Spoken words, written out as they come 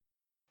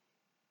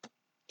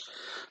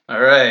All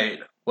right.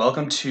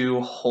 Welcome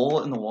to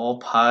Hole in the Wall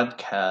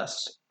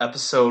podcast,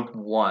 episode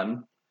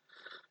 1.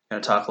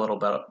 Going to talk a little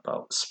bit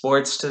about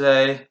sports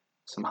today,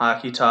 some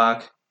hockey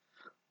talk, a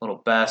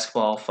little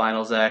basketball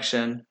finals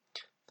action,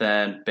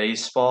 then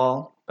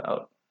baseball,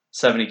 about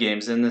 70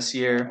 games in this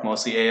year,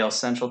 mostly AL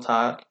Central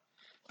talk,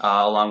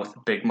 along with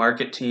the big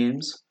market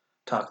teams.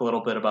 Talk a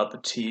little bit about the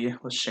T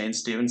with Shane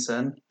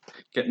Stevenson,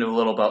 get into a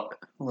little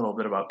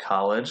bit about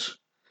college,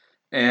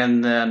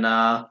 and then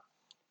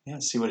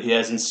see what he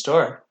has in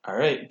store. All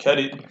right, cut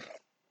it.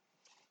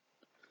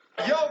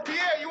 Yo,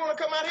 Pierre, you want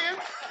to come out here?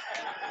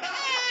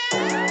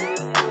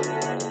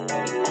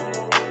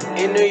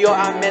 In New York,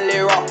 I'm Millie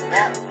Rock,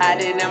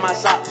 hiding in my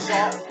socks,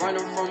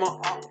 running from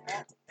a.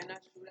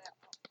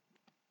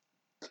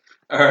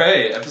 All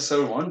right,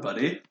 episode 1,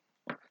 buddy.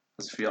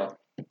 How's it feel?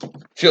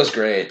 Feels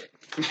great.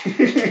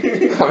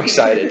 I'm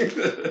excited.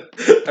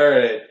 All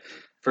right,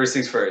 first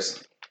things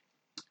first.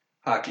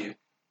 Hockey.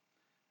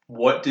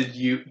 What did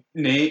you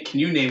name? Can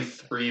you name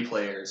 3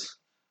 players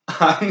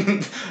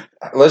on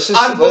Let's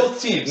just on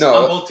both teams?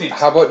 No, on both teams.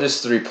 How about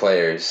just 3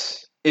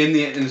 players? In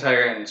the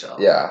entire NHL?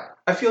 Yeah,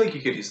 I feel like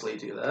you could easily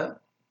do that.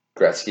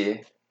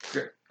 Gretzky.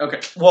 Okay.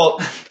 Well,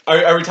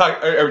 are we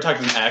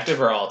talking active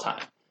or all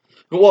time?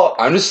 Well,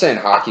 I'm just saying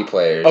hockey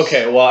players.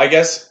 okay. Well, I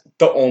guess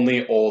the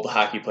only old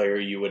hockey player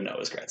you would know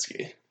is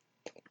Gretzky.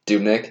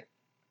 Dubnik.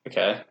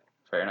 Okay,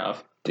 fair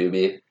enough.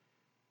 Doobie.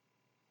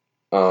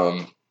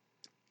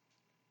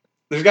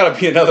 There's got to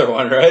be another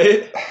one,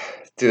 right?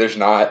 Dude, there's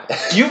not.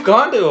 You've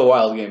gone to a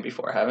Wild game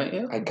before, haven't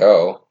you? I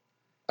go.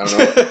 I don't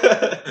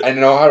know. I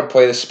know how to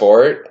play the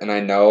sport, and I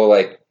know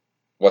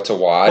what to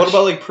watch. What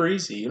about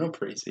Parisi? You know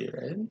Parisi,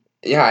 right?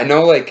 Yeah, I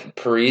know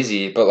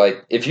Parisi,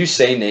 but if you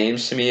say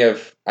names to me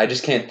I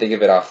just can't think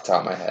of it off the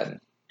top of my head.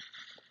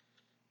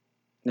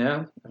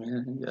 Yeah, I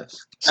mean,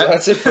 yes. So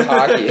that's it for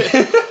hockey.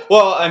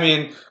 Well, I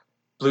mean,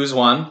 Blues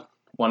won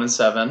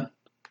 1-7.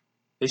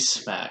 They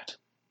smacked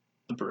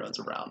the Bruins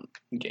around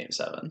in Game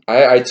 7.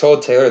 I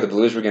told Taylor the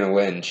Blues were going to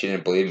win. She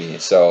didn't believe me.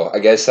 So I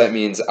guess that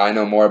means I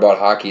know more about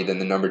hockey than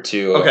the number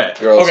 2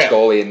 girls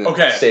goalie in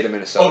the state of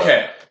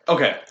Minnesota.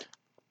 Okay.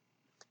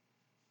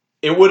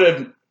 It would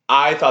have...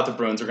 I thought the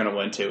Bruins were going to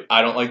win, too.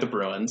 I don't like the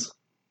Bruins.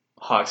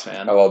 Hawks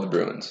fan. I love the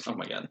Bruins. Oh,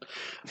 my God.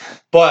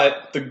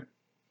 But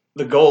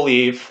the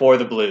goalie for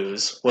the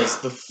Blues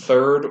was the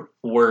 3rd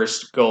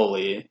worst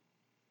goalie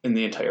in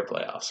the entire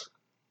playoffs.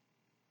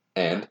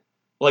 And?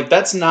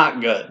 That's not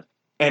good.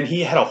 And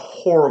he had a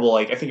horrible,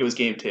 I think it was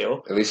Game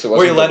 2. At least it wasn't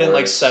where he let in,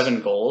 worst.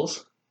 7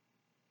 goals.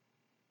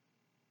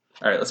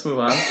 All right, let's move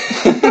on.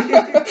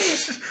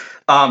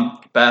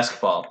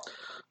 Basketball.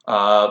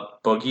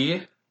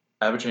 Boogie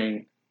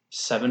averaging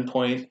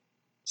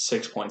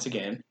 7.6 points a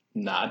game.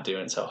 Not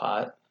doing so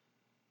hot.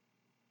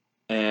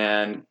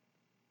 And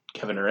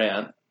Kevin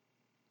Durant.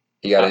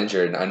 He got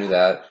injured. I knew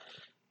that.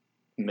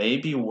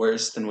 Maybe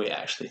worse than we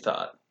actually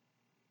thought.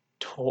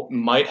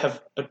 Might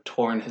have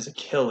torn his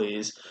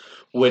Achilles,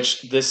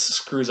 which this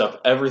screws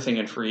up everything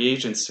in free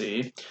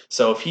agency.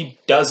 So if he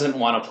doesn't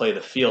want to play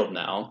the field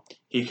now,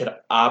 he could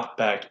opt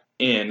back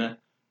in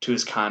to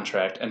his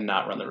contract and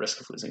not run the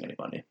risk of losing any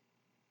money.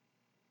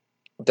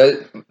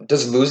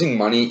 Does losing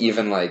money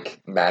even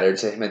matter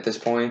to him at this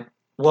point?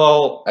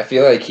 Well, I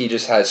feel like he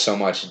just has so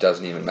much it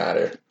doesn't even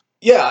matter.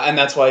 Yeah, and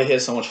that's why he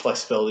has so much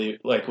flexibility,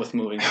 with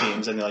moving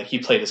teams, and he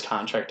played his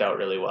contract out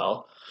really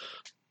well.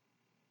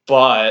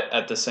 But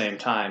at the same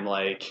time,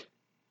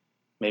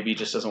 maybe he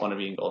just doesn't want to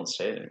be in Golden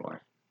State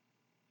anymore.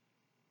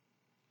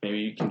 Maybe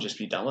you can just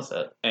be done with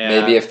it. And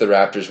maybe if the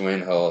Raptors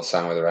win, he'll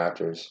sign with the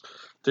Raptors.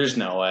 There's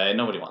no way.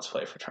 Nobody wants to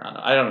play for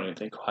Toronto. I don't even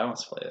think Kawhi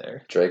wants to play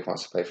there. Drake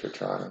wants to play for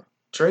Toronto.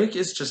 Drake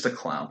is just a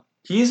clown.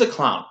 He's a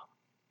clown.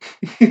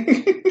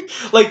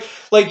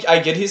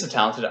 I get he's a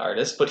talented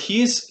artist, but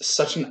he's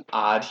such an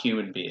odd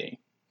human being.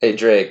 Hey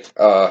Drake,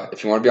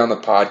 if you want to be on the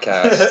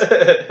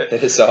podcast,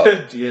 hit us up.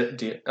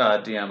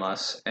 DM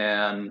us,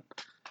 and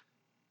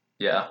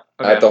yeah.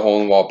 Okay. I have the Hole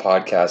in the Wall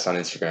podcast on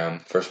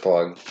Instagram. First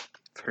plug.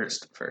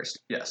 First,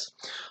 yes.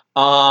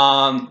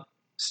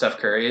 Steph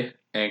Curry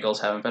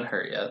ankles haven't been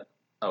hurt yet.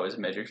 Always a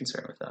major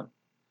concern with them.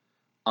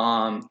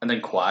 And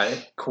then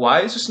Kawhi.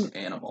 Kawhi is just an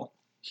animal.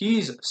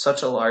 He's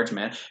such a large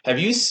man. Have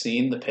you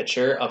seen the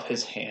picture of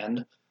his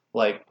hand,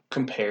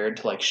 compared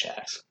to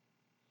Shaq's?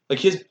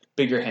 He has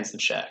bigger hands than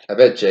Shaq. I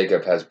bet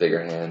Jacob has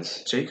bigger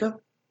hands. Jacob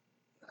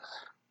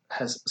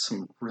has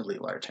some really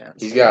large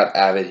hands. He's got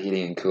avid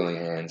heating and cooling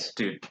hands.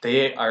 Dude,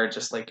 they are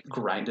just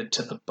grinded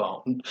to the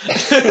bone.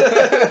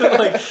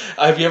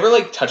 Have you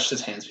ever touched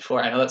his hands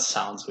before? I know that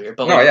sounds weird,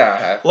 but no, yeah, I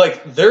have.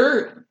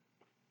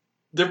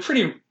 They're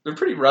pretty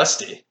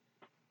rusty.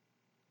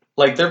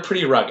 They're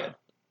pretty rugged.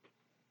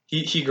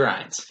 He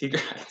grinds.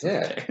 Yeah.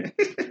 Okay.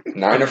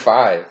 9 to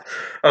 5.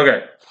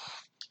 Okay.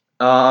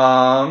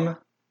 How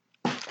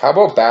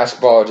about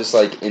basketball, just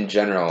in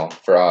general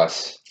for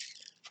us?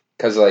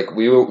 Because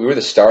we were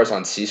the stars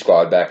on C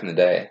Squad back in the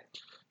day.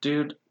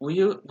 Dude,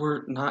 we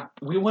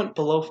went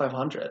below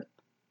 500.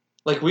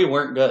 We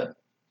weren't good.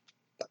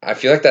 I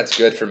feel like that's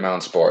good for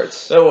Mount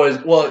Sports. That was,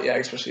 well, yeah,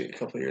 especially a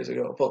couple of years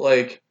ago. But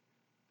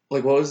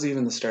Like, what was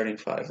even the starting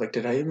five? Like,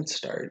 did I even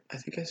start? I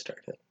think I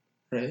started,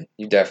 right?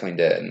 You definitely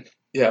did.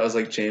 Yeah, it was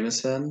like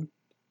Jameson,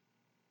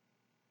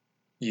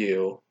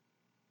 you,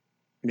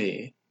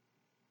 me.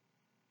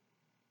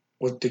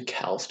 Did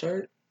Cal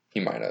start? He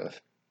might have.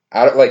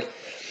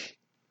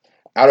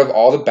 Out of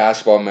all the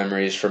basketball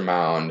memories for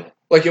Mound,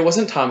 Like, it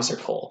wasn't Thomas or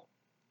Cole.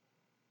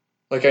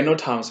 Like, I know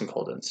Thomas and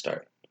Cole didn't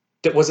start.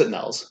 Was it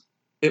Nels?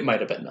 It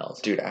might have been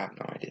Nels. dude, I have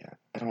no idea.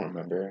 I don't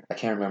remember. I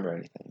can't remember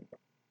anything.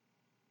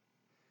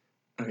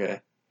 Okay.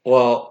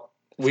 Well,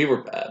 we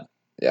were bad.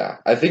 Yeah,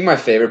 I think my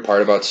favorite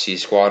part about C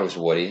Squad was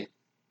Woody.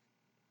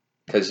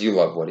 Because you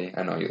love Woody.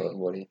 I know you love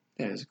Woody.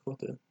 Yeah, he's a cool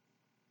dude.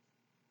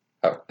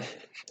 Oh.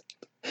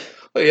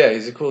 But yeah,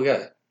 he's a cool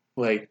guy.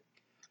 Like,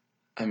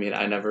 I mean,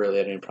 I never really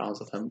had any problems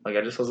with him. Like,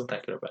 I just wasn't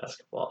that good at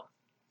basketball.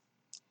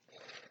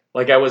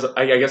 Like,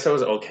 I guess I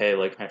was okay,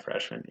 like, my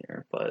freshman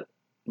year, but,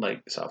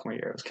 like, sophomore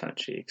year, I was kind of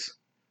cheeks.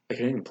 Like,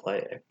 I didn't even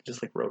play. I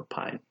just, like, rode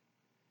Pine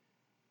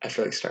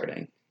after, like,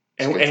 starting.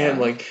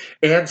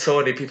 And so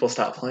many people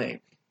stopped playing.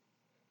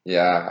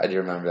 Yeah, I do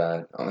remember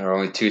that. There were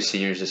only 2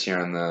 seniors this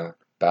year on the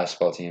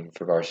basketball team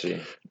for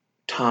varsity.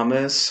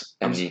 Thomas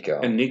and Nico.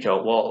 And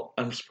Nico. Well,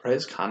 I'm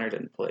surprised Connor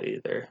didn't play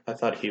either. I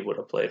thought he would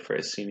have played for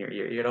his senior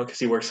year, you know, because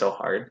he worked so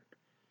hard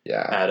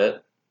at it.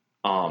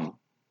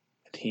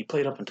 He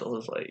played up until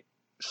his, like,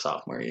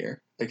 sophomore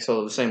year. Like,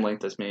 so the same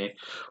length as me.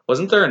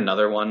 Wasn't there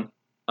another one?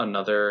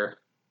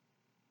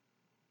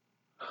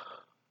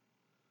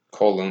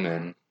 Cole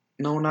Lumen.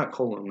 No, not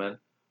Cole Lumen.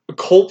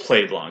 Cole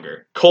played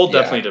longer. Cole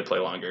definitely did play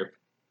longer.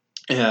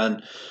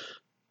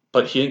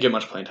 But he didn't get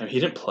much playing time. He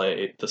didn't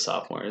play the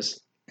sophomores.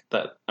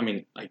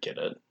 I get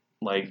it.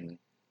 Like,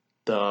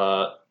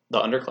 the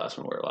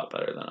underclassmen were a lot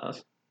better than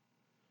us.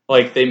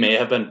 Like, they may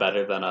have been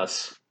better than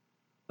us,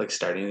 like,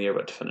 starting the year,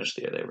 but to finish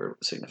the year, they were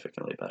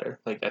significantly better.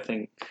 Like, I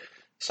think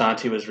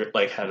Santi was,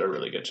 had a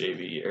really good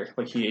JV year.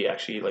 Like, he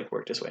actually, like,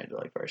 worked his way into,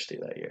 like, varsity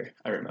that year.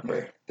 I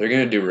remember. They're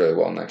going to do really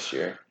well next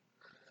year.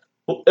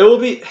 Well, it will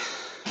be...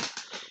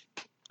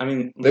 I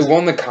mean... They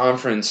won the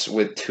conference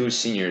with 2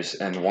 seniors,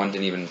 and one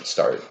didn't even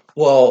start.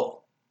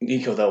 Well,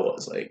 Nico, that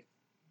was, like,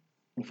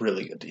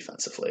 really good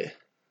defensively.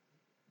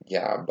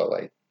 Yeah, but,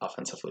 like...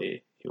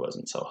 Offensively, he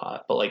wasn't so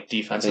hot. But, like,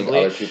 defensively...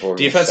 I think other people were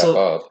going to step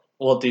up.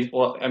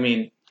 Well, I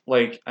mean,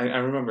 like, I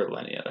remember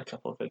Lenny had a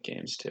couple of good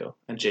games, too.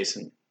 And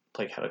Jason,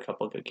 like, had a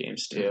couple of good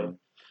games, too.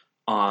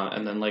 Mm-hmm.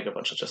 And then, like, a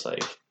bunch of just,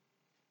 like,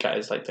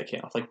 guys, like, that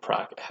came off. Like,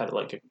 Proc had,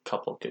 like, a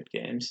couple of good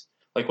games.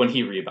 Like, when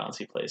he rebounds,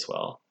 he plays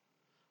well.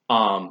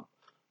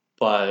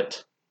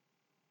 But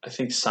I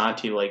think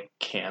Santi, like,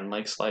 can,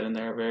 like, slide in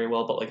there very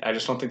well. But, like, I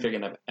just don't think they're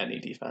going to have any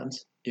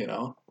defense, you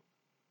know?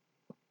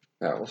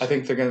 Yeah, we'll I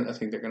think they're gonna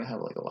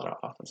have, like, a lot of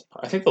offensive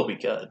power. I think they'll be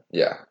good.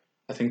 Yeah.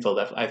 I think they'll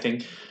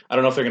definitely. I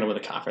don't know if they're gonna win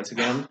the conference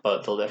again,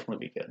 but they'll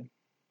definitely be good.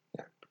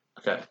 Yeah.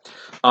 Okay.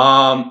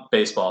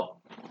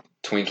 Baseball.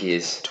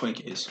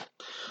 Twinkies.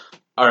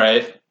 All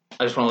right.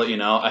 I just want to let you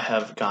know I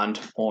have gone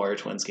to more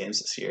Twins games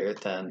this year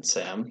than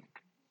Sam,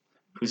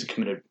 who's a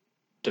committed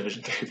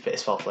Division III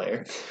baseball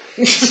player.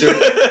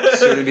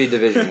 Soon to be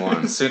Division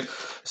I.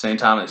 St.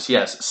 Thomas,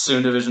 yes.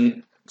 Soon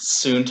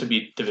to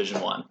be Division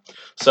I.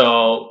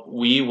 So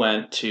we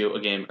went to a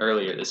game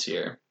earlier this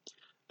year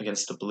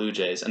against the Blue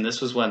Jays, and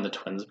this was when the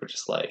Twins were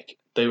just like,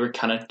 they were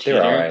kind of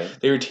teetering.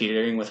 They were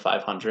teetering with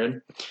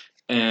 500,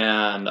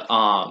 and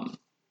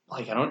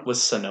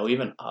was Sano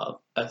even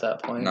up at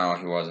that point? No,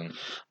 he wasn't.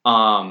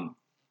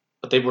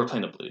 But they were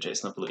playing the Blue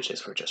Jays, and the Blue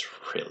Jays were just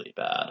really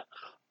bad.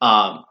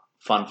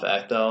 Fun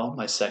fact, though,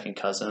 my second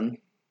cousin,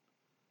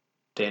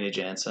 Danny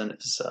Jansen,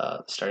 is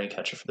starting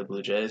catcher for the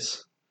Blue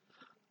Jays.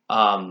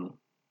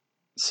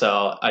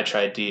 So I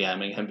tried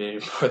DMing him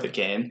before the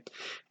game,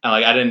 and,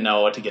 like, I didn't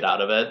know what to get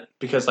out of it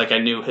because, like, I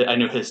knew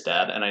his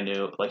dad and I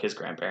knew, like, his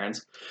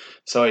grandparents.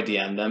 So I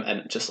DM'd them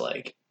and just,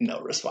 like, no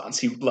response.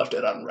 He left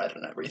it on red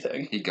and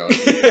everything. He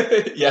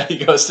ghosted. Yeah,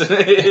 he ghosted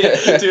me.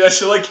 Dude, I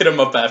should, like, hit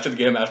him up after the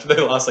game after they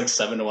lost, like,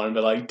 7-1 and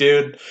be like,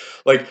 dude,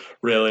 like,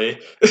 really?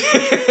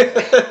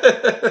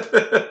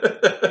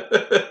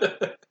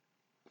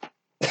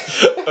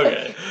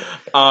 Okay.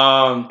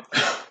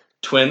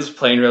 Twins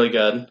playing really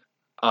good.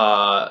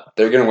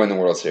 They're gonna win the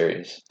World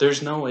Series.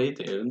 There's no way,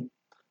 dude.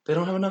 They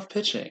don't have enough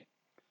pitching.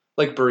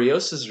 Like,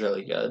 Barrios is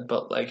really good,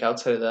 but, like,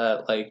 outside of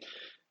that, like,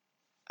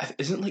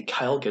 isn't, like,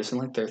 Kyle Gibson,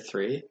 like, their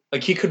 3?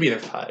 Like, he could be their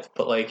 5,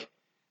 but, like,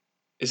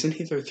 isn't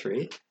he their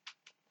 3?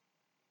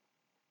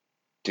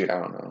 Dude, I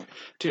don't know.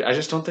 Dude, I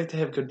just don't think they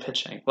have good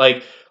pitching.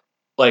 Like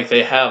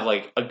they have,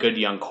 like, a good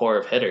young core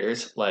of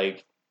hitters.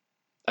 Like,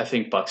 I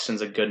think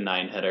Buxton's a good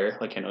 9 hitter.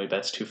 Like, I know he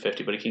bats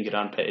 250, but he can get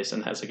on pace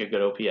and has, like, a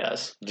good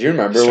OPS. Do you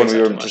remember when we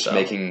were just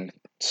making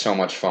so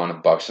much fun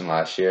of Buxton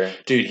last year?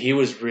 Dude, he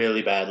was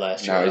really bad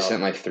last year. No, he's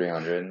hitting like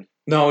 300.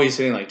 No, he's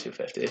hitting like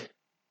 250.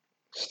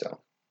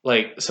 Still.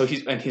 Like, so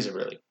he's a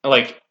really,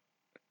 like,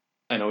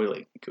 I know we,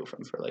 like, goof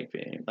him for, like,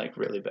 being, like,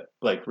 really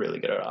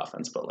good at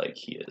offense, but, like,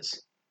 he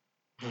is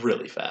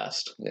really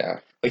fast. Yeah.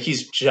 Like,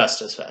 he's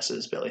just as fast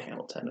as Billy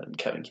Hamilton and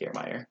Kevin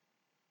Kiermaier.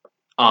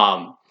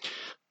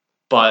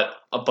 But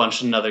a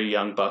bunch of other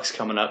young bucks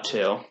coming up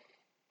too.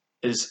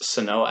 is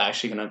Sano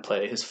actually going to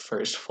play his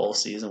first full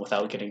season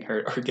without getting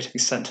hurt or getting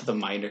sent to the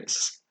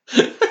minors?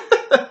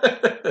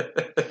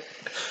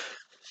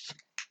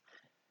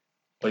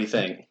 What do you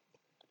think?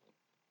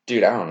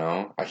 Dude, I don't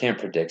know. I can't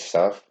predict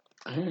stuff.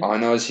 All I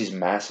know is he's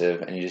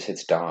massive and he just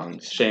hits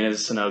dongs. Shane,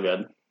 is Sano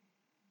good?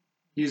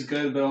 He's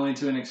good, but only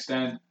to an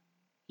extent.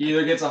 He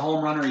either gets a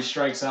home run or he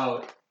strikes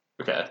out.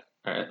 Okay.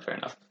 All right. Fair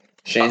enough.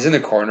 Shane's in the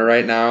corner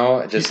right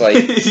now, just like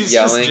He's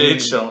yelling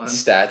just chilling.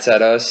 stats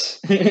at us.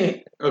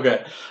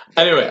 Okay.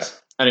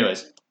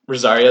 Anyways,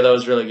 Rosario, that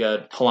was really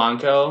good.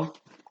 Polanco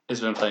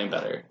has been playing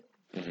better.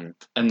 Mm-hmm.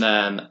 And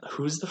then,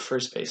 who's the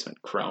first baseman?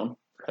 Crone,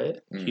 right?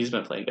 Mm. He's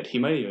been playing good. He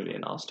might even be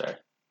an all-star.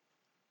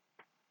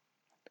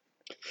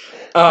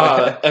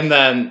 And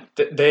then,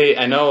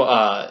 I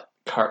know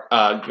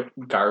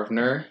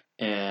Garvner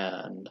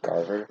and...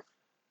 Garver?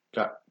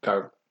 The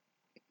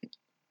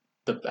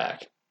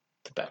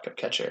backup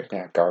catcher.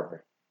 Yeah,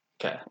 Garver.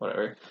 Okay,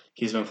 whatever.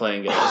 He's been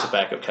playing good as a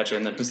backup catcher.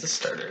 And then, who's the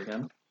starter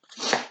again?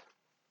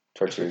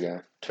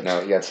 Tortuga.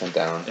 No, he got sent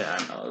down. Yeah,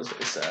 I know. It was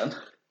really sad.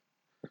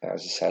 That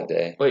was a sad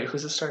day. Wait,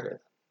 who's the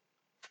starter?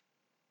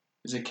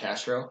 Is it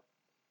Castro?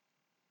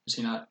 Is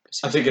he not?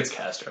 I think it's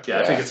Castro. Yeah,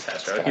 I Yeah, think it's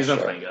Castro. it's He's been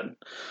Castro. playing good.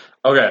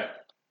 Okay.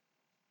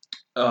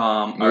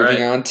 All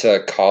Moving right. on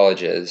to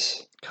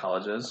colleges.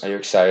 Colleges. Are you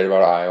excited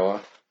about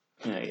Iowa?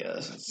 Yeah,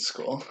 it's a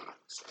school.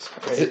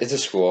 It's a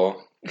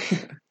school.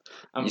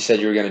 You said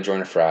you were going to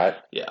join a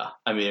frat? Yeah,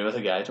 I'm meeting with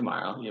a guy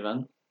tomorrow,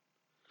 even.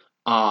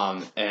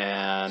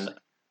 And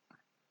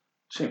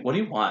Shane, what do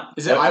you want?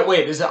 Is it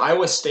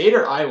Iowa State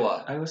or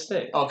Iowa? Iowa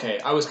State? Okay,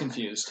 I was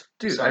confused.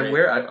 Dude, Sorry. I'm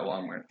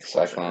wearing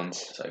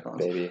Cyclones. Baby.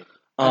 Baby.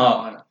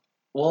 Well,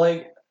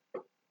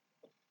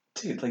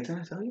 dude, didn't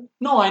I tell you?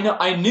 No,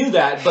 I knew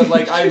that, but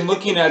I'm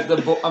looking at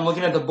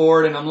the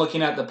board and I'm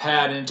looking at the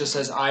pad and it just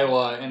says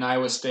Iowa, and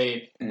Iowa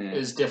State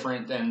is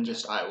different than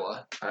just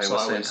Iowa. Iowa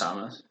St.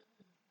 Thomas.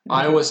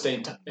 Iowa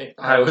State.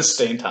 Iowa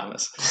St.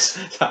 Thomas.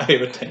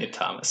 Iowa St.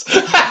 Thomas.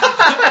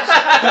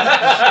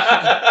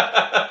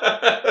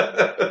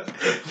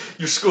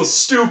 Your school's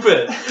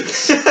stupid.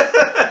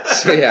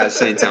 So yeah,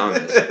 St.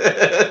 Thomas.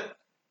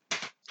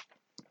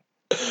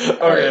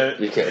 Okay.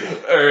 You kidding?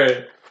 All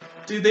right.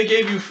 Dude, they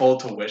gave you full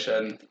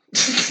tuition.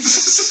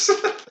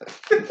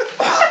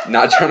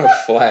 Not trying to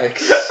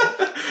flex.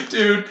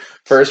 Dude.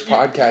 First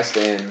podcast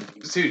in.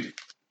 Dude.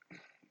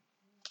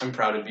 I'm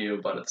proud of you,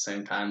 but at the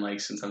same time,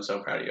 since I'm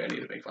so proud of you, I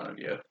need to make fun of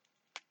you.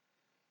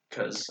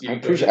 Because I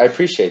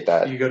appreciate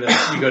that. You go to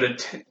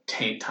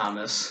Taint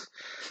Thomas.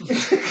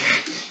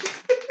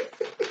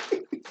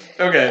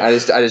 Okay. I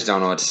just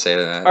don't know what to say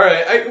to that. All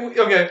right.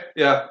 Okay.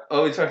 Yeah.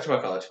 Oh, we talked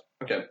about college.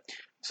 Okay.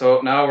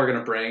 So now we're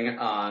gonna bring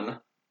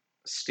on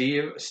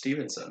Steve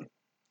Stevenson.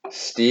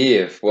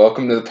 Steve,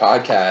 welcome to the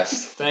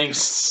podcast.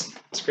 Thanks.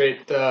 It's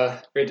great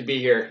to be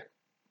here.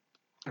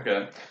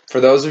 Okay. For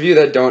those of you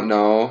that don't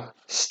know,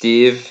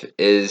 Steve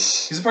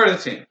is... He's a part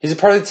of the team. He's a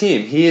part of the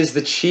team. He is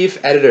the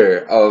chief editor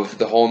of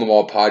the Hole in the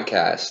Wall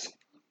podcast.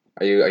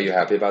 Are you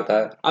happy about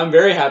that? I'm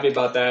very happy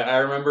about that. I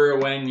remember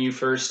when you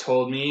first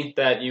told me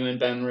that you and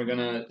Ben were going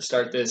to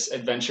start this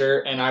adventure,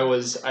 and I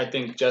was, I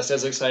think, just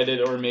as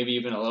excited or maybe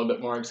even a little bit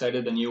more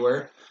excited than you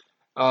were.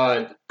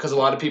 Because a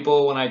lot of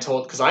people, I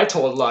told a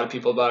lot of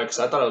people about it because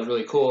I thought it was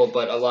really cool,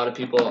 but a lot of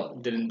people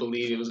didn't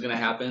believe it was going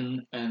to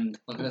happen, and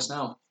look at us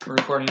now. We're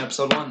recording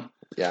episode 1.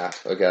 Yeah,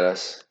 look at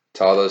us.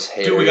 To all those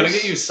haters. Dude, we gotta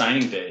get you a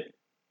signing date.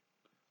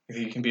 If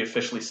you can be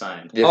officially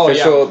signed. The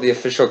official Here,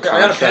 contract. I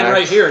got a pen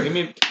right here. Give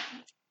me...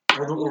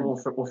 We'll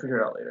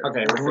figure it out later.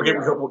 Okay, I want to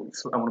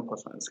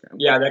post on Instagram.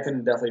 Yeah, that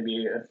can definitely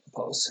be a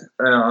post.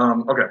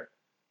 Okay.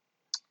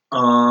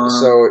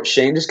 So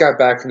Shane just got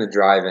back from the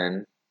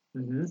drive-in.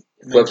 Mm-hmm.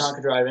 Flips-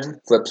 Minnetonka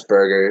Drive-In. Flips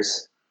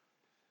burgers.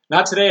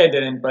 Not today I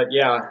didn't, but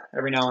yeah,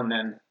 every now and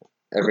then.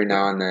 Every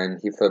now and then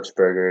he flips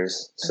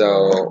burgers.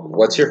 So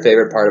what's your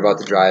favorite part about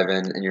the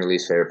drive-in and your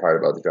least favorite part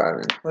about the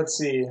drive-in? Let's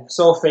see.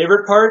 So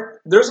favorite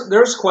part,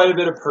 there's quite a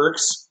bit of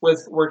perks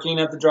with working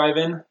at the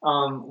drive-in.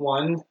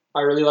 One,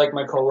 I really like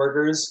my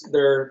coworkers.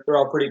 They're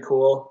all pretty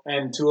cool,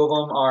 and 2 of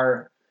them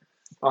are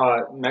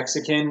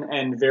Mexican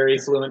and very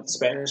fluent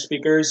Spanish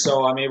speakers.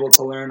 So I'm able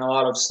to learn a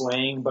lot of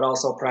slang, but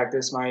also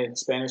practice my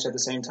Spanish at the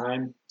same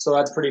time. So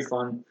that's pretty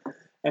fun.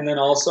 And then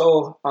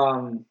also,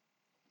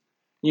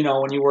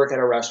 when you work at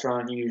a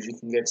restaurant, you usually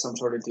can get some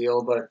sort of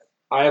deal, but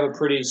I have a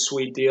pretty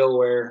sweet deal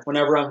where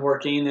whenever I'm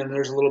working and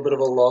there's a little bit of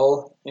a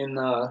lull in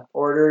the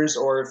orders,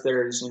 or if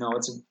there's,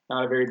 it's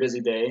not a very busy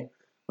day,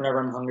 whenever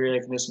I'm hungry, I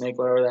can just make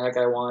whatever the heck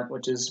I want,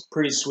 which is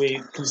pretty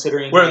sweet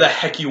considering... Whatever the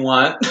heck you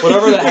want.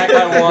 Whatever the heck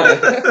I want.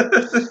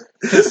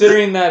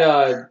 Considering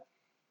that,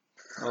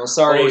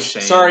 sorry,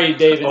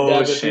 Dave and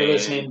Deb, if you're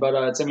listening, but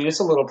it's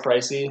a little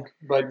pricey,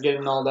 but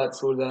getting all that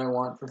food that I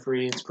want for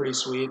free, it's pretty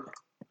sweet.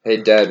 Hey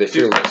Deb, if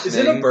you're listening,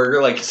 isn't a burger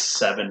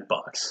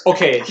 $7?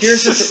 Okay,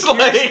 here's the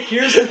thing.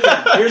 Here's the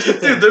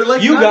thing. Dude, they're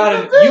you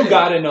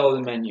gotta know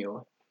the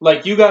menu.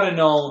 You gotta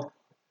know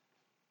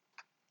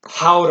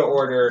how to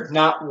order,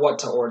 not what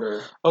to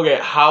order. Okay,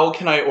 how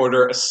can I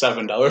order a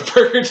 $7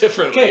 burger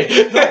differently?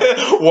 Okay,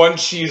 One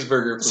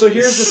cheeseburger, please. So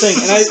here's the thing,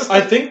 and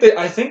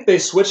I think they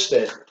switched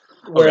it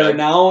where Okay.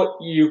 now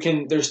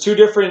there's two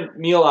different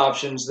meal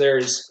options.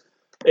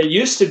 It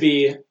used to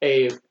be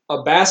a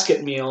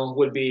basket meal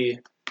would be,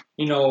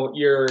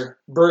 your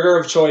burger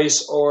of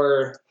choice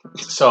or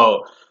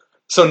So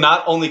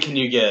not only can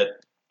you get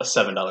a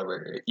 $7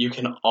 burger, you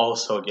can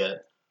also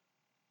get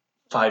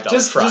 $5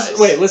 fries. Just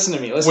wait, listen to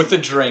me. with the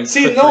drink.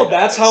 See, for no, $3.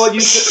 that's how it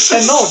used to.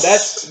 And no,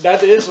 that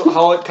is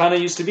how it kind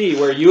of used to be,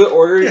 where you would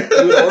order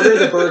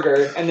the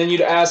burger, and then you'd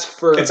ask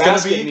for a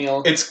basket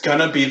meal, It's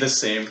gonna be the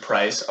same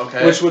price,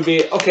 okay? which would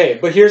be okay.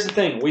 But here's the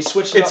thing: we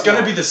switched it up. It's gonna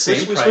now. be the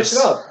same We price. switched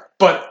it up.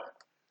 But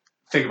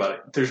think about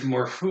it. There's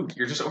more food.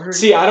 You're just ordering.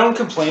 See, I don't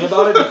complain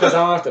about it because I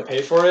don't have to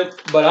pay for it,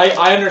 but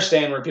I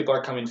understand where people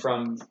are coming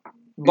from.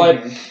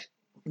 But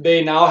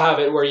they now have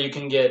it where you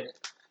can get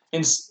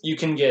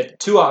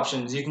two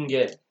options. You can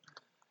get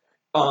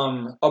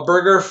a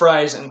burger,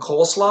 fries, and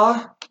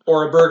coleslaw,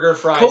 or a burger,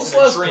 fries, and a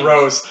Coleslaw's drink.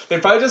 gross. They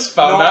probably just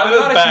found No, that I'm in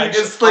not the a bag.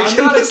 huge- It's like I'm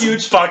in not a this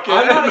huge- bucket.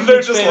 I'm not a and they're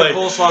huge just fan like, of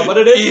coleslaw, but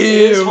it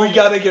is ew, we homemade.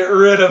 gotta get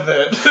rid of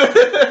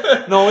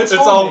it. No, it's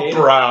all homemade.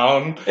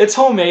 brown. It's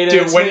homemade. And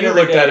Dude, it's when made you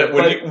every looked at day,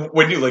 it,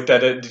 when you looked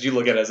at it, did you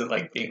look at it as it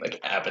like being like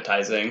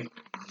appetizing?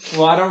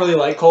 well, I don't really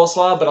like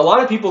coleslaw, but a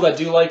lot of people that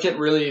do like it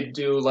really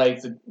do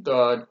like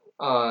the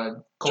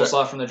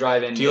coleslaw from the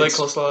drive-in. Do you like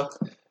coleslaw?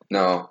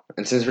 No.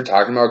 And since we're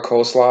talking about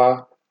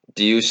coleslaw,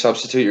 do you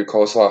substitute your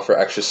coleslaw for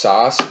extra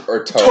sauce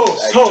or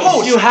toast?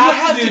 Toast. You have,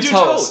 have to do to do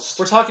toast. toast.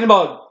 We're talking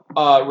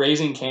about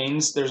Raising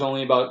Cane's. There's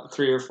only about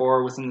 3 or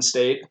 4 within the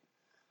state.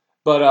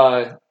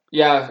 But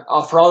yeah,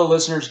 for all the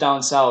listeners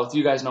down south,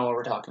 you guys know what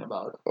we're talking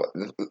about.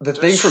 The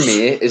thing for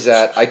me is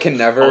that I can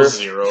never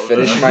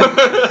finish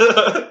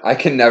I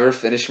can never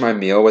finish my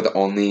meal with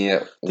only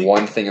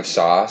one thing of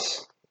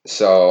sauce.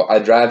 So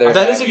I'd rather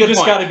That is a You good just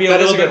point. got to be a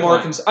That is little a bit good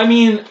more. point. I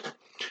mean,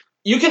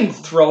 you can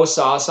throw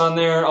sauce on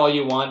there all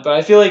you want, but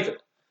I feel like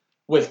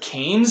with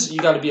Cane's, you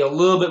got to be a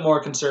little bit more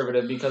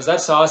conservative because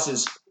that sauce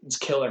is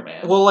killer,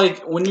 man. Well,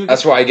 like when you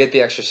That's why I get the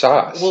extra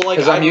sauce. Well, like,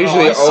 because I I'm don't know,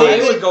 usually I say I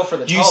always would go for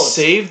the you toast.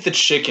 save the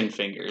chicken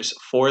fingers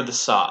for the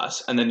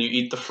sauce, and then you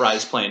eat the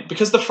fries plain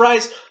because the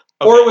fries.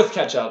 Or with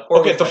ketchup. Or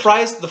Okay, with the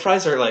ketchup.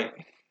 fries are like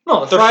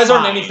No, the they're fries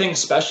aren't fine. anything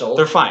special.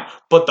 they're fine,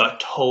 but the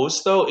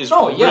toast though is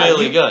Oh, yeah,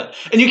 really you- good,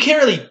 and you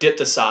can't really dip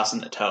the sauce in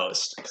the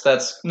toast because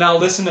that's Now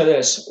listen to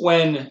this.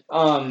 When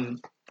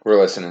we're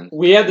listening.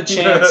 we had the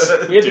chance,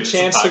 Dude, it's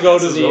a to go podcast, to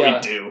this is the.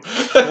 what we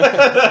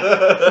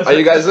do. Are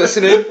you guys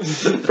listening?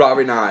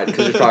 Probably not,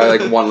 because you're probably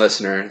like one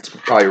listener. It's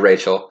probably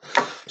Rachel.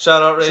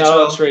 Shout out Rachel.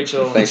 Shout out to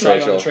Rachel. Thanks, We saw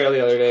you on Rachel. the trail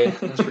the other day.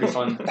 It was pretty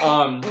fun.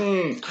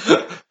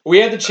 We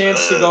had the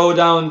chance to go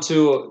down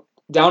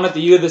at the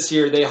U this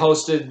year. They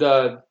hosted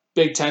the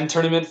Big Ten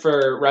tournament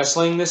for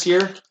wrestling this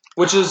year,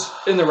 which is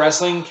in the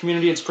wrestling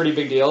community. It's a pretty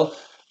big deal.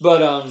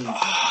 But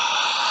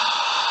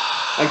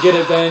I get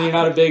it, Ben. You're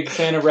not a big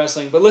fan of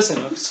wrestling, but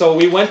listen. So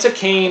we went to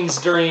Cane's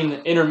during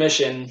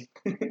intermission,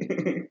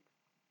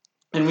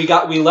 and we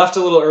left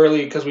a little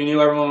early because we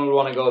knew everyone would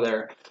want to go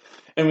there.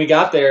 And we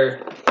got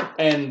there,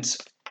 and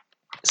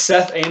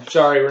Seth and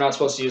sorry, we're not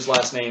supposed to use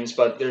last names,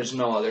 but there's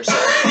no other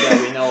Seth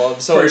that we know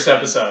of. So First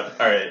it's fine.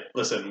 episode. All right,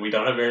 listen. We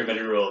don't have very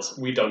many rules.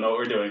 We don't know what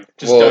we're doing.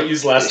 Just Well, don't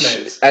use last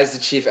names. As the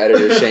chief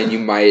editor, Shane, you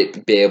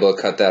might be able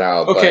to cut that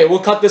out. Okay, but we'll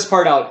cut this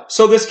part out.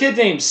 So this kid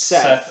named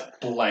Seth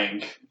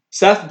Blank.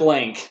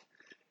 Blank.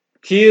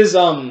 He is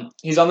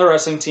he's on the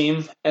wrestling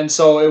team, and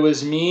so it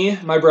was me,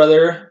 my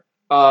brother,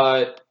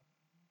 Noah,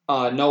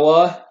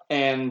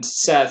 and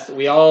Seth.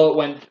 We all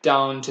went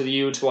down to the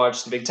U to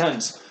watch the Big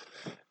Tens,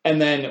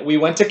 and then we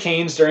went to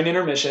Cane's during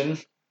intermission.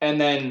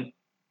 And then,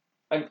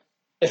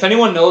 if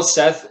anyone knows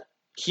Seth,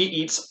 he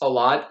eats a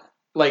lot,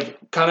 like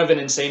kind of an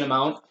insane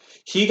amount.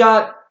 He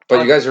got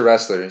But you guys are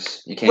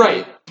wrestlers. You can't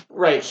eat.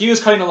 Right. He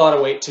was cutting a lot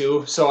of weight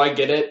too, so I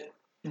get it.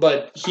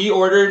 But he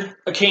ordered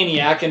a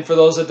Caniac, and for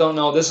those that don't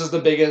know, this is the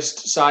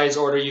biggest size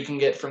order you can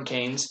get from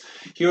Cane's.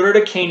 He ordered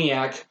a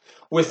Caniac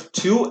with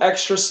 2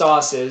 extra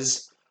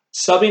sauces,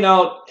 subbing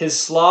out his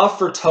slaw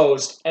for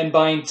toast, and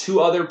buying 2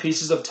 other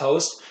pieces of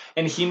toast,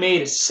 and he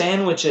made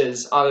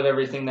sandwiches out of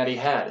everything that he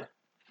had.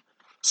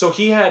 So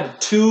he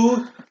had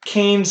 2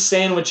 Cane's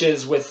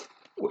sandwiches with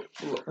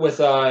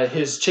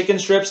his chicken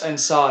strips and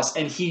sauce,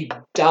 and he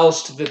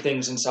doused the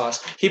things in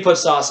sauce. He put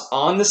sauce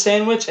on the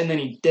sandwich, and then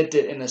he dipped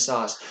it in the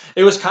sauce.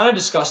 It was kind of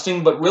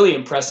disgusting, but really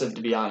impressive,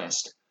 to be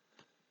honest.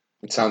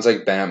 It sounds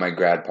like Ben at my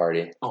grad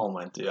party. Oh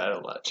my dude, I had a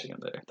lot of chicken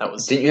there. That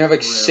was Didn't you have like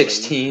really-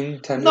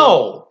 16 tenders?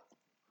 No,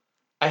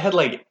 I had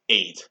like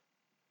 8.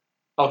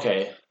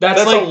 Okay.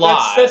 That's like a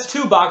lot. That's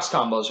 2 box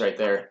combos right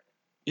there.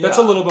 That's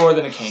Yeah. a little more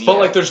than a Caniac. But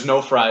like, there's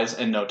no fries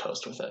and no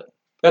toast with it.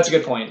 That's a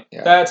good point.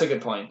 Yeah. That's a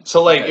good point.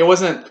 So like, Okay. it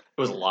wasn't.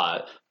 It was a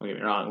lot. Don't get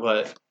me wrong,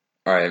 but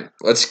All right,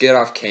 let's get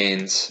off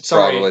Cane's for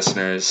all Sorry. the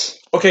listeners.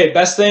 Okay,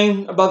 best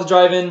thing about the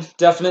drive-in,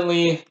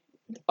 definitely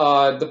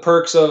the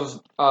perks of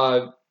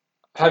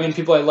having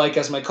people I like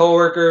as my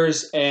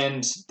coworkers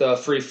and the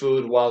free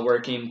food while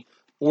working.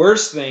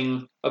 Worst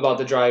thing about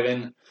the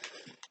drive-in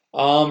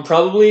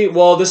Probably.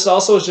 Well, this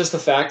also is just the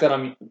fact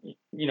that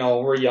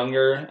we're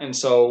younger, and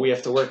so we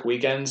have to work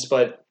weekends.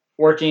 But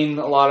working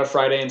a lot of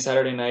Friday and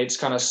Saturday nights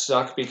kind of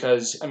suck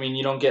because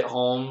you don't get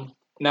home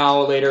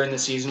now later in the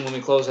season when we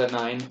close at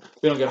 9.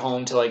 We don't get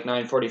home till like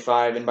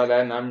 9:45, and by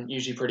then I'm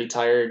usually pretty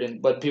tired.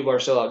 But people are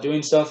still out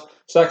doing stuff,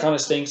 so that kind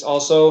of stinks.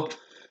 Also,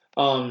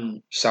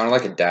 You sounded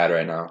like a dad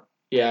right now.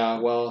 yeah.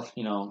 Well,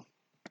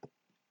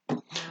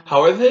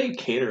 How are they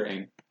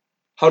catering?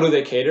 how do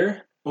they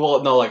cater?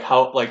 Well, no,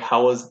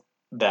 how was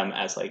them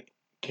as like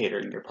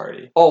catering your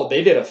party? Oh,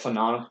 they did a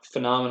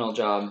phenomenal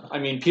job.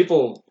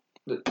 People.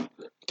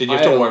 Did you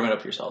have to warm it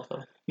up yourself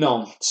though?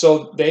 No,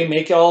 so they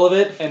make all of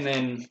it, and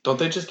then Don't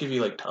they just give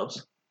you like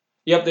tubs?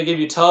 Yep, they give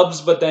you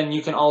tubs, but then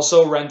you can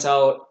also rent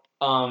out.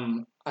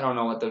 I don't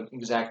know what the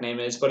exact name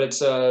is, but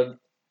it's a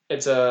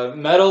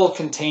metal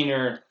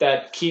container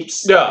that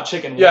keeps the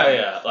chicken warm.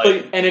 Yeah.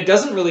 And it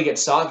doesn't really get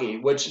soggy,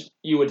 which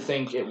you would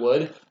think it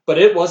would, but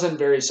it wasn't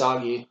very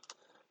soggy.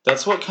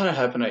 That's what kind of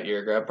happened at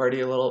your grad party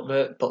a little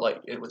bit, but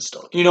like it was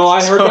still.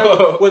 I heard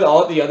that with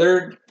all the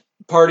other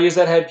parties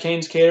that had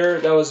Canes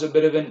Cater, that was a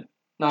bit of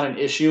not an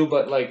issue,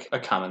 but like a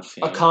common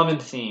theme. A common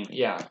theme,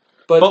 yeah.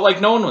 But like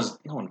no one was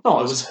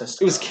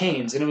it was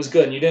Canes, and it was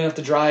good, and you didn't have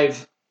to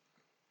drive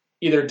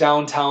either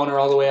downtown or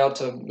all the way out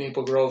to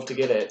Maple Grove to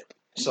get it.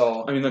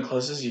 So the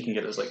closest you can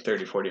get is like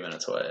 30-40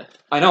 minutes away.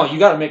 I know you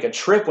got to make a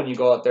trip when you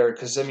go out there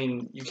because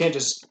you can't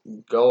just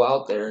go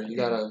out there. You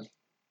gotta.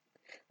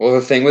 Well,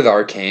 the thing with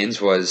our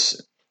Canes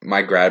was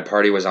my grad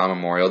party was on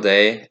Memorial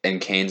Day, and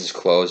Canes is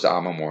closed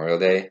on Memorial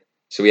Day,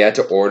 so we had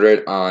to order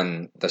it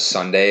on the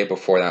Sunday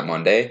before that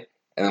Monday.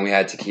 And then we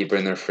had to keep it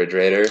in the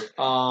refrigerator.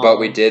 But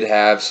we did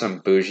have some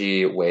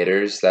bougie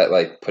waiters that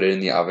like put it in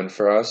the oven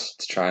for us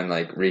to try and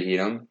like reheat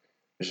them,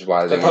 which is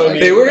why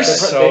they were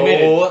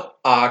so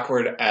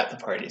awkward at the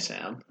party,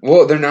 Sam.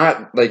 Well, they're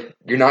not like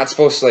you're not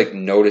supposed to like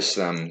notice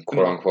them,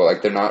 quote unquote.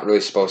 Like they're not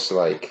really supposed to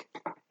like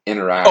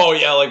interact. Oh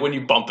yeah, like when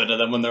you bump into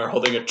them when they're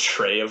holding a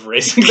tray of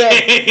Raisin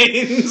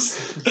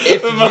Canes.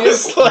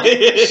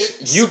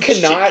 You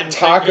cannot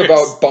talk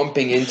about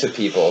bumping into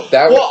people.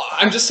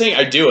 I'm just saying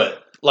I do it.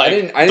 Like I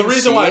didn't the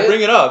reason why I bring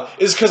it up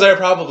is because I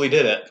probably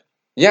did it.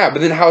 Yeah,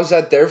 but then how is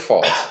that their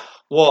fault?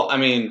 Well,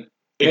 maybe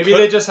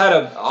they just had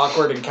an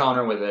awkward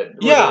encounter with it.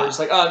 Yeah, they were just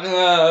like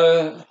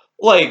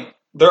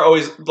they're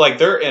always like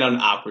they're in an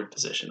awkward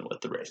position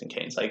with the Raisin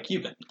Canes. Like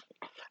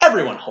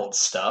everyone holds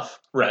stuff,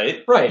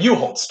 right? Right. You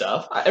hold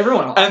stuff.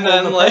 Everyone. And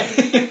then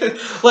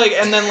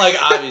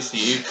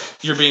obviously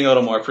you're being a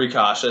little more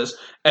precautious.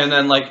 And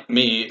then like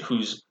me,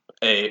 who's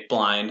A,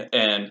 blind,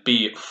 and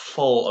B,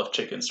 full of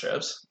chicken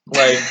strips.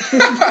 Like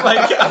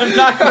I'm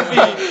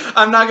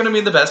not gonna be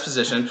in the best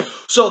position.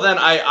 So then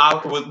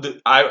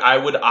I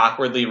would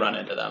awkwardly run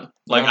into them.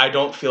 Like I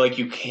don't feel like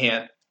you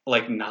can't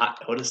like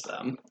not notice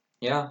them.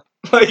 Yeah.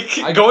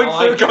 Like going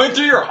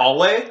through your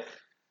hallway,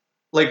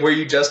 like where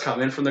you just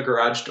come in from the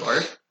garage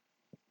door.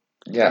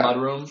 Yeah.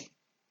 Mudroom.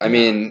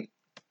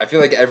 I feel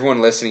like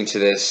everyone listening to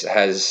this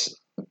has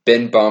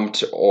been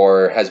bumped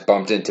or has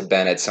bumped into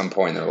Ben at some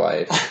point in their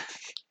life.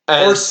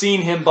 Or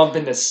seen him bump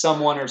into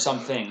someone or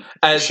something.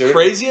 As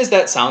crazy as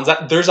that sounds,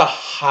 there's a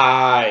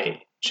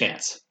high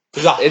chance.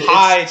 There's a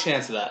high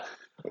chance of that.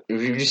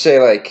 Would you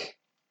say like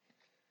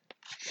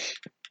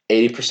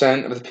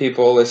 80% of the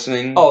people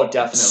listening? Oh,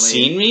 definitely.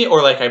 Seen me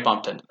or like I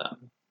bumped into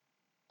them?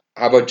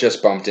 How about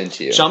just bumped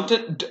into you?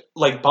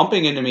 Like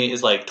bumping into me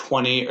is like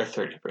 20 or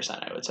 30%,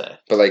 I would say.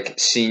 But like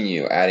seen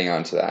you, adding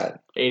on to that.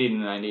 80 to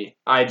 90,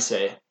 I'd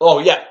say. Oh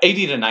yeah,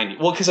 80 to 90.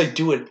 Well, because I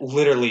do it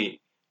literally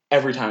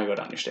every time I go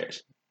down your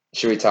stairs.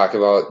 Should we talk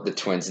about the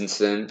Twins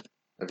incident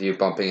of you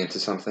bumping into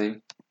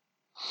something?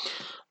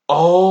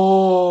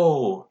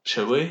 Oh,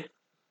 should we?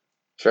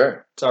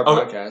 Sure. It's our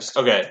podcast.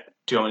 Okay.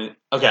 Do you want me to?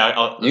 Okay,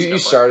 I'll you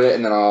start it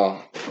and then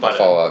I'll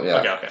follow up.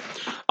 Yeah.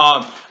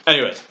 Okay.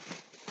 Anyways,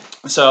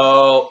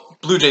 so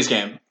Blue Jays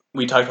game.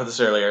 We talked about this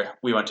earlier.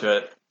 We went to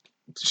it.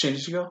 Shane,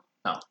 did you go?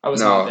 No. I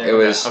was not there. It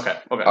was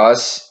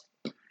us,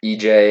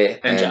 EJ,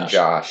 and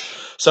Josh.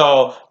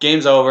 So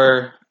game's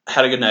over.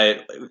 Had a good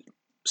night.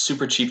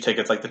 Super cheap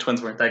tickets. Like the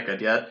Twins weren't that good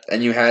yet.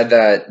 And you had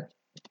that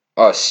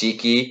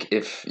SeatGeek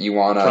if you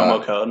want a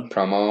promo code.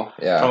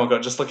 Yeah. Promo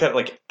code. Just look at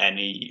like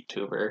any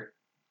YouTuber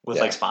with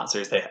like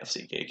sponsors. They have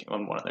SeatGeek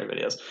on one of their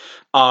videos.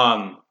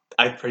 I'm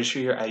pretty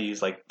sure I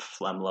use like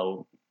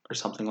Flemlo or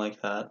something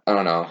like that. I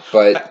don't know,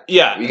 but we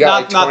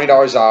got like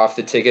 $20 off.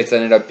 The tickets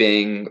ended up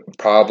being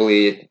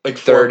probably like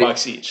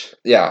 $4 each.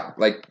 Yeah,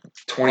 like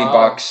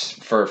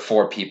 $20 for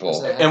 4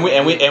 people. And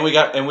we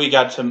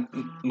got to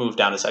move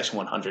down to section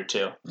 100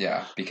 too.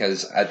 Yeah,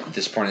 because at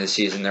this point of the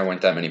season there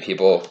weren't that many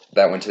people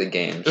that went to the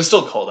games. It was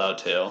still cold out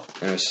too.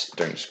 And it was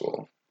during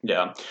school.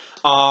 Yeah.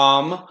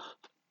 I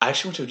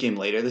actually went to a game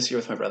later this year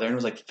with my brother and it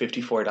was like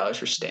 $54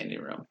 for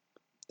standing room.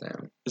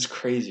 Damn. It's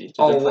crazy.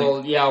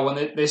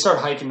 When they start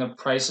hiking the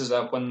prices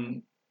up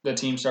when the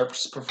team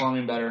starts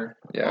performing better.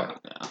 Yeah.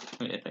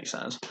 It makes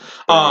sense.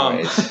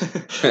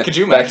 Could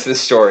you imagine? Back to the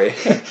story.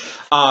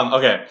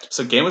 Okay,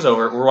 so game was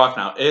over. We're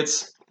walking out.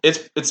 It's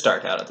it's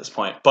dark out at this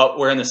point, but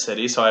we're in the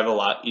city, so I have a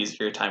lot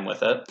easier time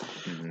with it.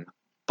 Mhm.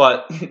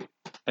 But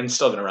I'm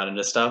still gonna run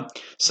into stuff.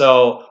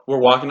 So we're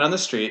walking down the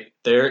street.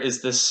 There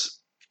is this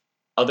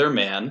other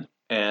man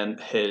and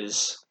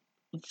his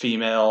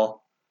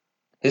female.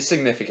 His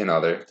significant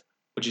other.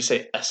 Would you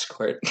say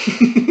escort?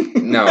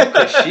 No,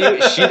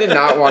 'cause she did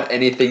not want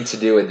anything to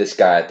do with this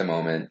guy at the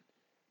moment.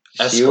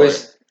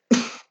 Escort.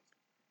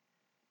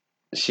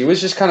 She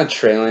was just kind of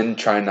trailing,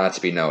 trying not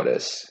to be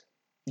noticed.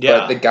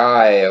 Yeah. But the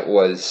guy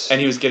was. And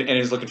he was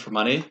looking for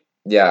money.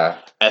 Yeah.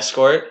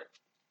 Escort.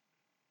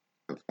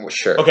 Well,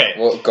 sure. Okay.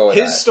 We'll go with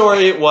His that.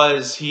 story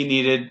was he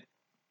needed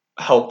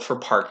help for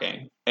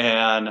parking,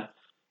 and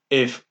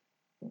if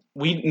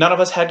none of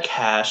us had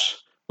cash,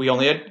 we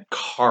only had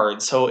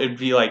cards, so it'd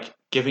be like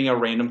giving a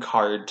random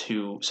card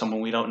to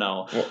someone we don't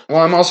know.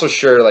 Well, I'm also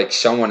sure like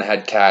someone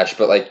had cash,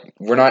 but like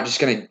we're not just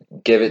gonna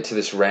give it to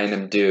this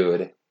random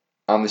dude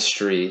on the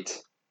street.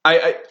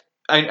 I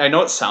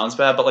know it sounds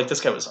bad, but like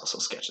this guy was also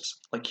sketchy.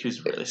 Like he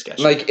was really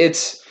sketchy. Like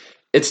it's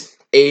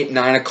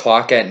 8-9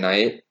 o'clock at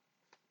night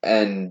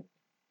and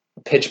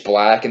pitch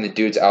black, and the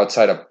dude's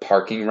outside a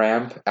parking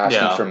ramp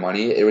asking for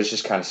money. It was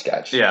just kind of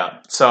sketchy. Yeah.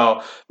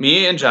 So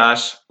me and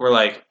Josh were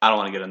like, I don't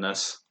want to get in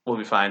this. We'll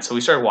be fine. So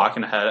we started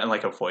walking ahead and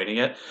like avoiding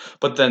it.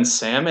 But then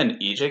Sam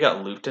and EJ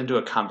got looped into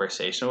a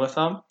conversation with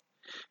them.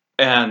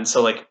 And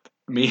so like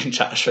me and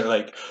Josh are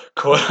like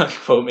quote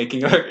unquote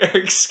making our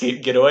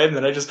escape getaway, and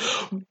then I just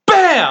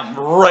BAM!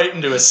 Right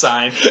into a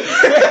sign.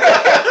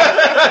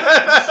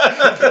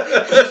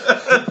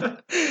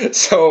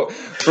 So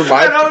from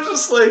my and I was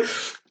just like,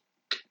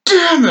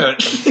 damn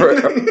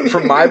it!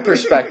 from my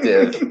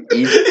perspective,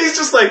 he's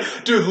just like,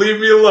 dude, leave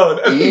me alone.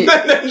 And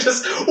then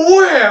just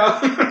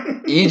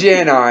wham!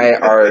 EJ and I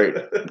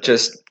are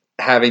just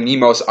having the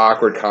most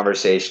awkward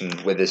conversation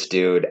with this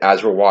dude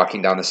as we're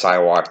walking down the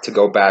sidewalk to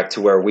go back to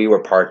where we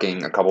were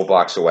parking a couple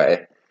blocks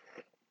away.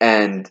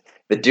 And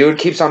the dude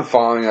keeps on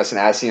following us and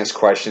asking us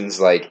questions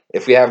like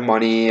if we have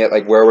money,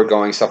 like where we're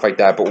going, stuff like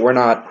that. But we're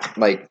not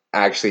like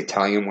actually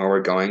telling him where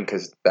we're going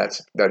because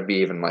that'd be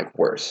even like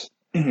worse.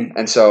 Mm-hmm.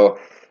 And so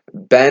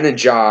Ben and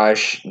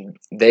Josh,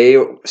 they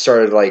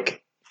started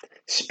like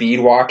speed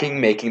walking,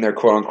 making their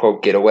quote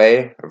unquote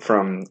getaway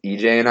from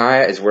EJ and I,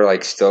 as we're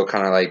like still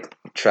kind of like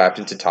trapped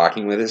into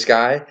talking with this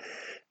guy.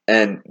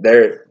 And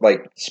they're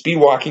like speed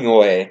walking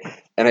away,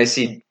 and I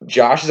see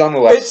Josh is on the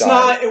left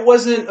side. It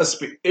wasn't a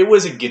speed. It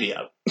was a giddy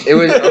up. It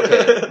was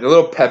okay. A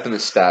little pep in the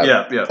step.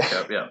 Yeah. Yeah,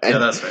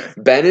 that's fair.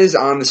 Ben is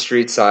on the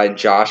street side.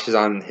 Josh is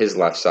on his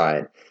left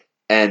side,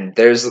 and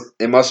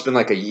it must have been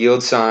like a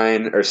yield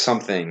sign or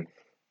something,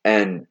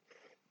 and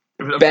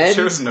Ben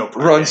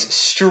runs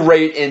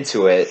straight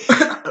into it,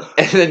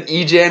 and then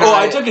EJ and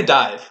I took a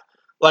dive.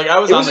 Like I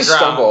was it on was the a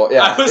ground. stumble.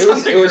 Yeah,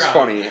 it was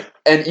funny.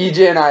 And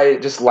EJ and I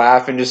just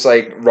laugh and just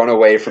like run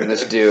away from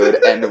this dude,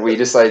 and we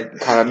just like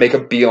kind of make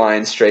a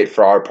beeline straight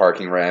for our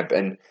parking ramp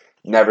and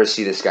never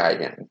see this guy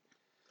again.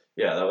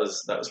 Yeah, that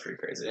was pretty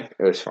crazy.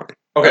 It was fun.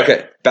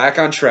 Okay, back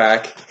on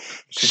track.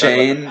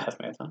 Shane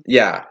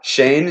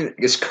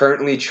is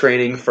currently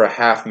training for a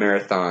half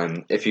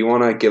marathon. If you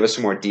want to give us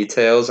some more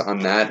details on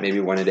that, maybe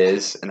when it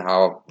is and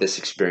how this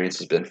experience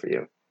has been for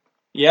you.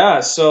 Yeah,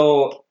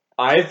 so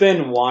I've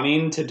been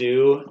wanting to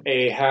do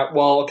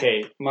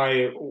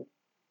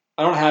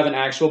I don't have an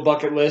actual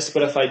bucket list,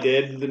 but if I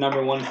did, the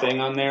number one thing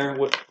on there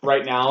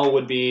right now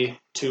would be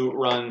to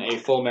run a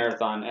full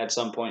marathon at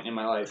some point in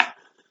my life.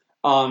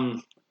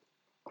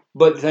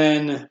 But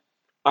then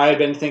I had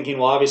been thinking,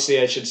 well, obviously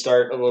I should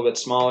start a little bit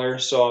smaller,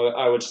 so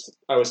I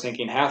was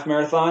thinking half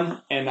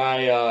marathon, and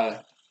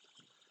I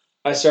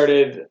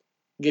started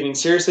getting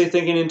seriously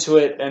thinking into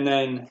it, and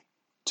then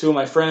two of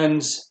my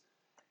friends,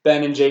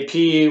 Ben and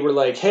JP, were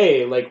like,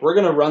 hey, like we're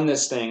gonna run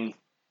this thing.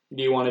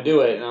 Do you want to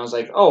do it? And I was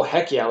like, oh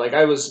heck yeah! Like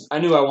I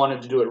knew I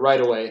wanted to do it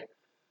right away.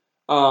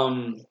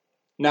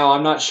 Now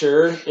I'm not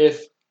sure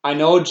if I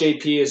know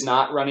JP is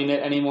not running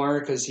it anymore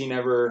because he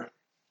never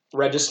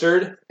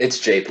registered. It's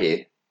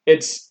JP.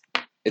 It's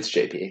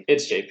JP.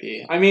 It's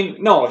JP. I mean,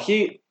 no,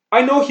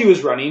 I know he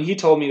was running. He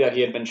told me that he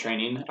had been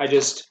training.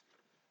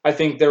 I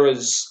think there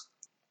was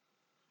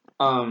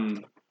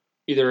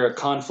either a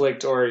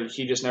conflict or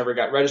he just never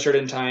got registered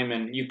in time.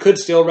 And you could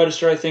still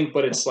register, I think,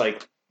 but it's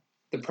like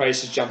the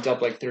price has jumped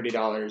up like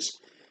 $30.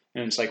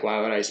 And it's like, why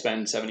would I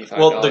spend $75?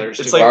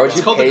 Why would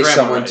you pay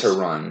someone to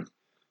run?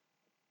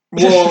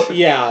 Well,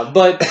 yeah,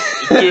 but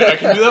dude, I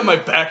can do that in my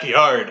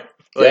backyard.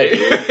 Like,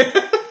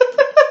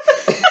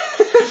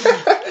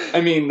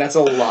 I mean, that's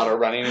a lot of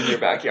running in your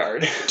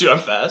backyard. Dude, I'm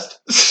fast.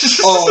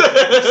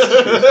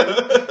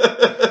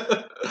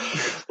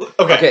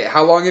 Okay,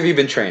 how long have you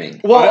been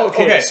training? Well,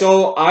 okay.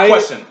 So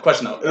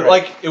question though. Right.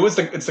 Like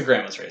it's the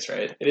grandma's race,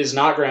 right? It is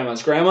not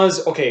grandma's.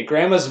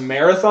 Grandma's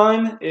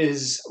marathon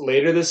is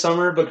later this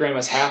summer, but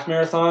grandma's half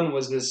marathon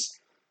was this.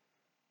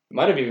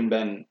 Might have even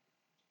been.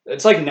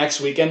 It's like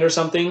next weekend or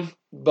something.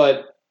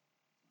 But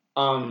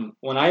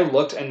when I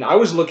looked, and I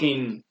was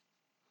looking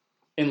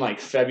in like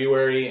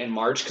February and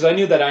March because I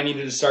knew that I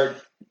needed to start.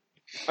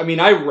 I mean,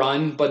 I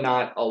run, but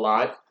not a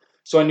lot.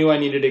 So I knew I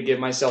needed to give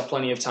myself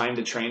plenty of time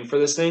to train for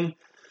this thing.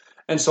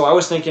 And so I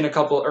was thinking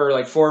 4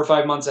 or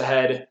 5 months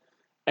ahead,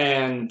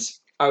 and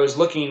I was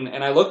looking,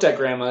 and I looked at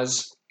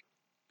grandma's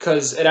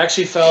because it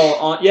actually fell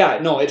on. Yeah,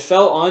 no, it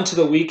fell onto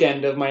the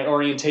weekend of my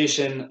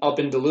orientation up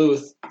in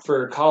Duluth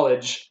for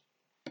college,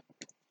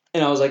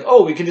 and I was like,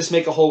 oh, we can just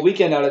make a whole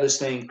weekend out of this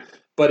thing.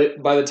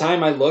 But by the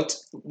time I looked,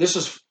 this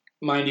was,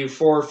 mind you,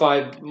 4 or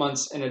 5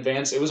 months in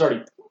advance. It was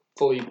already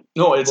fully.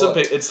 No, it's booked.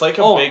 it's like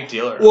a big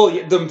deal. Well,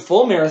 the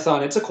full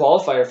marathon, it's a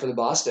qualifier for the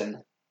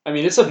Boston. I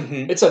mean, it's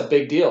a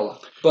big deal.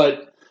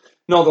 But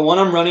no, the one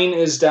I'm running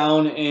is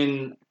down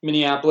in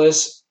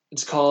Minneapolis.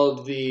 It's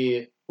called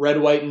the Red,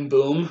 White, and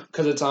Boom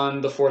because it's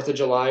on the 4th of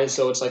July,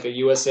 so it's like a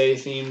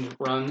USA-themed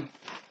run.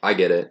 I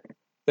get it.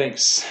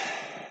 Thanks.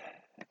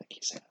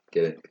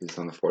 Get it? Because it's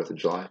on the 4th of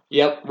July.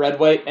 Yep, Red,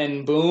 White,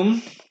 and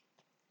Boom.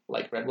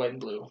 Like red, white, and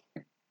blue.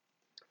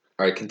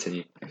 All right,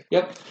 continue.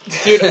 Yep.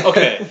 Dude,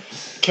 okay.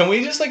 Can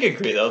we just like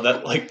agree though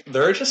that like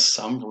there are just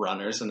some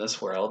runners in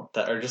this world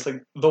that are just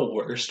like the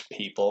worst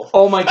people?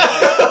 Oh my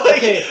god. Like,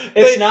 Okay,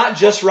 it's not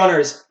just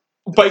runners.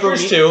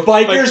 Bikers too.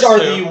 Bikers are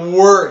too. the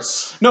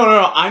worst. No.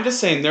 I'm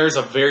just saying there's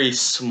a very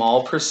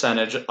small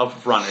percentage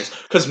of runners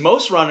because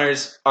most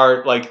runners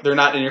are like they're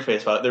not in your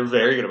face about it. They're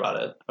very good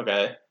about it.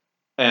 Okay.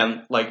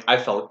 And like I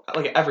felt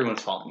like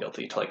everyone's falling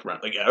guilty to like run.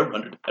 Like yeah,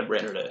 I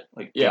ran it.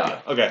 Like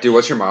Yeah. Okay. Dude,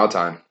 what's your mile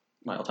time?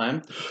 Mile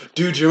time,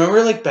 dude. Do you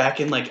remember like back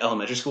in like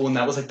elementary school when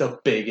that was like the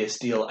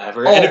biggest deal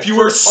ever? Oh, and if you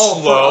were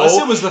slow, for us,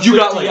 it was the you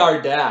got like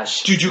 50-yard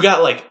dash. dude, you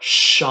got like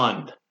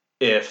shunned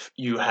if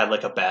you had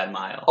like a bad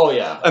mile. Oh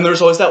yeah. And there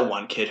was always that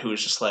one kid who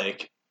was just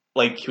like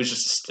he was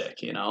just a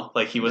stick, you know,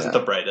 like he wasn't the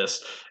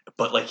brightest,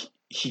 but like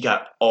he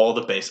got all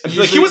the base. And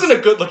like he wasn't a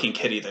good looking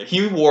kid either.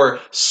 He wore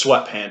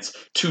sweatpants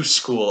to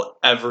school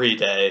every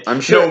day.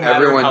 I'm sure no matter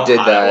everyone how did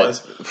hot it that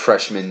was.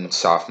 freshman,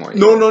 sophomore year.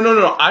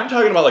 No. I'm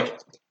talking about like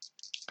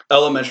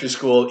elementary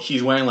school.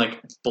 He's wearing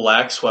like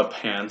black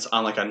sweatpants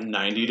on like a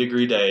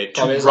 90-degree day to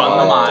Probably has run a the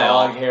lot of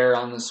mile. dog hair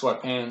on the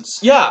sweatpants.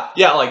 Yeah,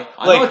 like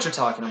I know what you're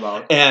talking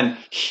about. and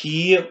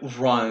he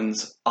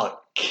runs a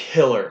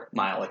killer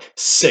mile, like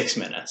 6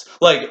 minutes,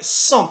 like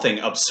something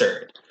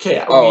absurd.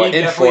 Okay. Oh, we in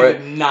definitely Fort.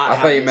 did not I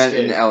have thought you this meant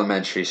kid. in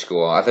elementary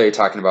school. I thought you were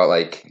talking about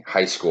like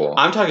high school.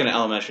 I'm talking to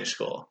elementary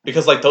school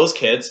because like those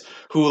kids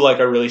who like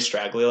are really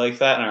straggly like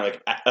that and are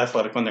like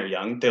athletic when they're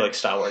young, they like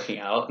stop working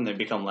out and they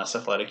become less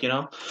athletic, you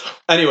know.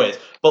 Anyways,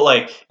 but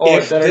like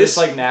if that are this just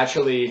like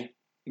naturally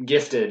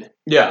gifted.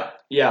 yeah.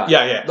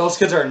 Yeah. Those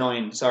kids are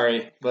annoying.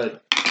 Sorry,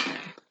 but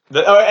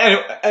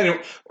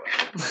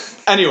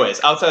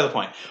Anyways, outside of the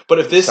point. But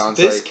if this Sounds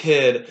this like-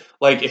 kid,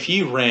 like, if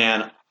he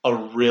ran a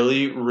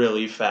really,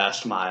 really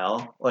fast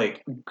mile,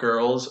 like,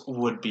 girls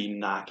would be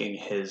knocking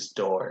his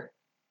door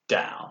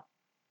down.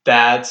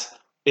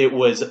 It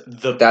was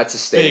the That's a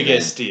statement.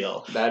 biggest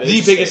deal. that The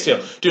is biggest deal.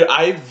 statement. Dude,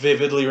 I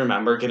vividly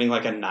remember getting,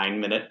 like, a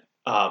 9-minute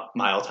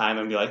mile time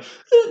and be like,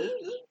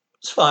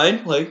 it's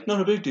fine. Like, not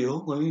a big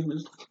deal. Like,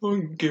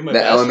 give my The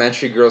best.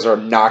 elementary girls are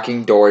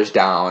knocking doors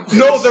down.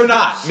 No, they're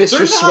not. Mr.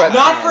 They're Sweat-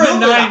 Not for a No,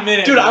 they're not.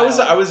 9-minute. Dude, I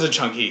mile. was a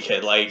chunky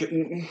kid. Like,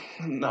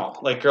 no,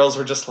 like girls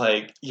were just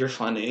like, "You're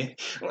funny."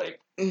 Like,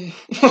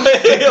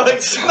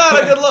 it's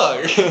not a good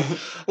look.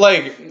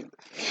 Like,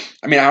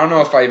 I mean, I don't know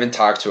if I even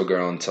talked to a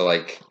girl until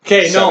like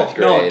Okay, no. 7th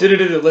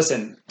grade.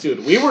 Listen,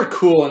 dude, we were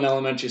cool in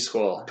elementary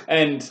school,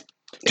 and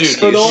dude,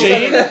 for those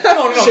Shane,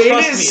 no, Shane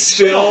trust is me.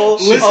 still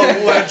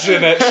a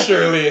legend at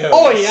Shirley Hills.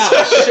 Oh yeah,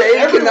 Shane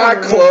Everyone cannot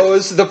remembers.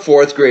 close the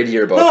 4th grade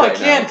yearbook. No, I right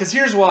can't, now. because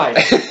here's why.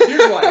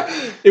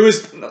 It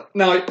was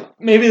now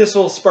maybe this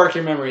will spark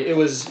your memory. It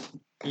was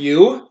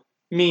you,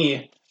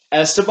 me,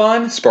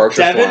 Esteban, Sparks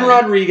are Devin flying.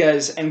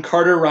 Rodriguez, and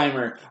Carter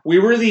Reimer. We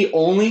were the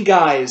only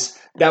guys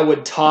that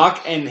would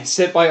talk and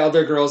sit by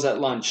other girls at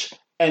lunch,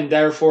 and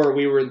therefore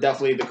we were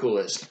definitely the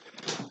coolest.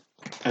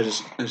 I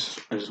just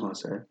want to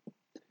say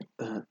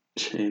that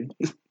Shane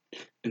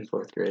in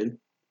 4th grade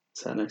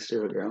sat next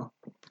to a girl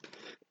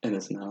and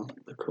is now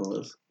the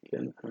coolest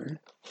kid ever.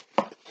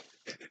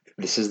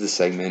 This is the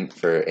segment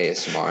for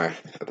ASMR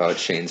about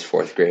Shane's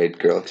 4th grade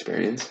girl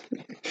experience.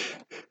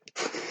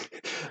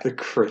 The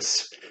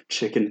crisp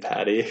chicken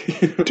patty.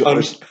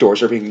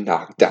 Doors are being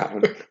knocked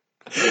down.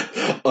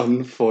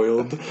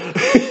 Unfoiled.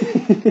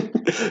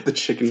 The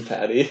chicken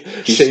patty.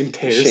 Shane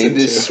tears Shane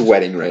into. is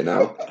sweating right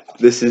now.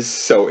 This is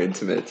so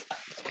intimate.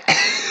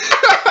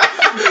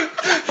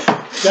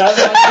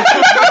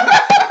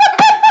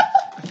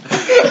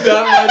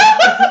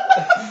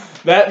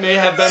 That may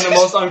have been the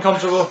most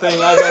uncomfortable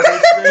thing I've ever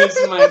experienced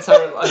in my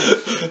entire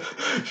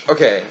life.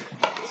 Okay.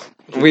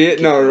 We need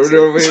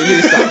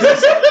to stop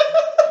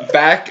this.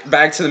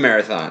 Back to the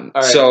marathon.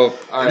 All right. So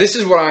All right. this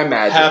is what I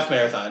imagine. Half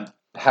marathon.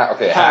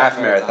 Half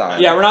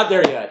marathon. Yeah, we're not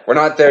there yet. We're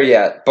not there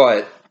yet,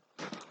 but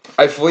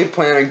I fully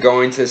plan on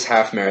going to this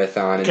half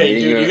marathon. And Okay,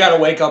 meeting dude, you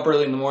gotta wake up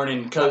early in the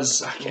morning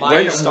because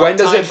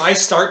my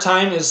start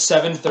time is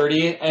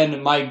 7:30,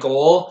 and my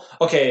goal.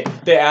 Okay,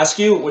 they ask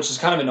you, which is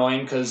kind of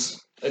annoying because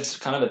it's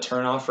kind of a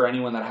turnoff for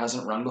anyone that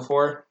hasn't run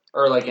before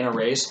or like in a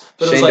race.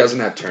 But it was Shane like, doesn't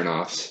have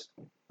turnoffs.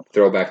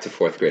 Throwback to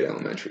 4th grade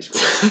elementary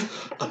school.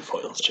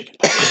 Unfoil those chicken.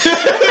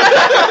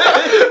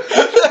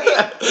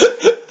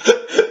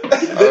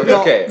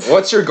 Okay,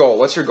 what's your goal?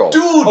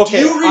 Dude,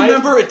 Okay, do you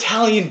remember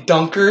Italian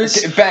dunkers?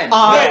 Ben,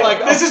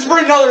 This is for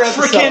another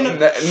episode.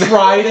 Freaking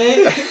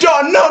Friday.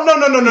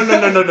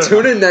 No.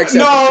 tune in next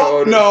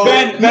episode.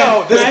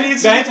 This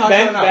needs to be talked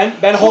about now.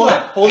 Ben, hold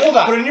it. Hold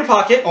on. Put it in your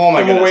pocket. Oh my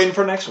and goodness. we're waiting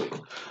for next week.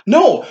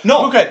 No.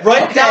 Okay.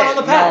 Write it down on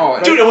the pad.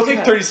 no. Dude, it will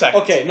take 30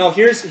 seconds. Okay, no,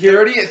 here's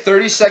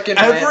 30 second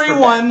rant for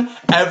Ben.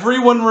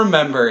 Everyone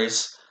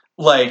remembers,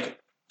 like,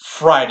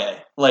 Friday.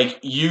 Like,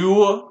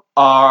 you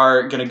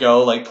are gonna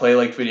go, like, play,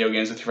 like, video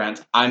games with your friends.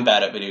 I'm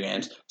bad at video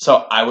games, so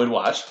I would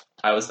watch.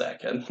 I was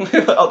that kid.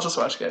 I'll just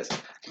watch, guys.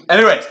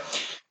 Anyways,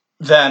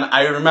 then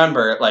I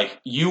remember, like,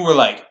 you were,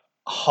 like,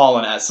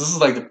 hauling ass. This is,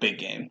 like, the big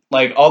game.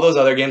 Like, all those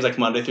other games, like,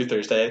 Monday through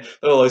Thursday,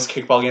 all those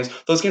kickball games,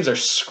 those games are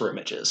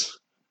scrimmages.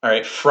 All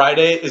right,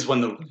 Friday is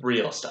when the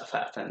real stuff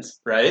happens,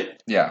 right?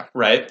 Yeah.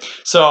 Right?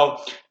 So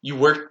you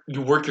work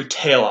your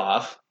tail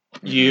off.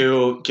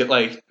 You get,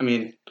 like, I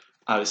mean,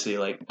 obviously,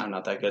 like, I'm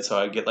not that good, so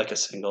I get, like, a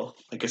single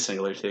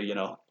or two, you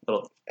know,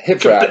 little Hip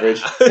for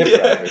average.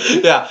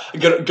 yeah,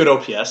 good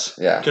OPS.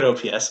 Yeah. Good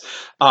OPS.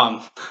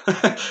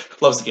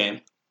 Loves the game.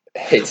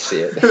 Hate to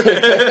see it.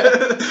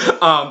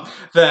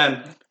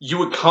 Then you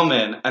would come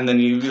in, and then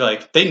you'd be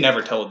like, they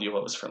never told you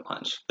what was for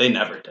lunch. They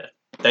never did.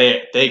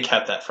 They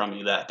kept that from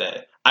you that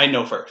day. I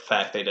know for a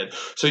fact they did.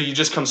 So you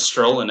just come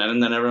strolling in,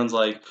 and then everyone's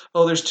like,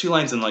 oh, there's 2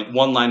 lines, and, like,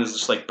 1 line is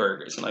just, like,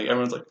 burgers. And, like,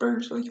 everyone's like,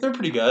 burgers? Like, they're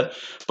pretty good.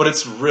 But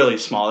it's really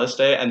small this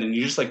day, and then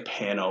you just, like,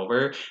 pan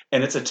over,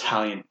 and it's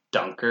Italian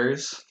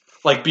dunkers.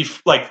 Like,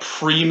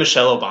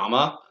 pre-Michelle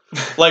Obama.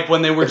 Like,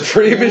 when they were just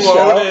Pre-Michelle?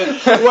 loaded.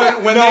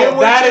 When they were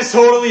that is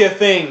totally a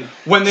thing.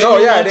 When they No, were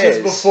yeah, it lunches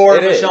is. Before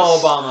It Michelle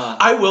is. Obama.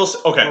 I will say,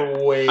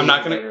 okay, Way I'm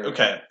not gonna, better.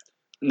 okay,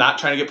 not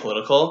trying to get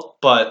political,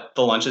 but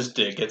the lunches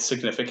did get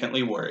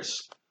significantly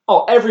worse.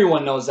 Oh,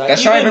 everyone knows that.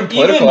 That's not even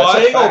political, Even that's a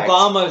big fact.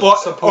 Obama But,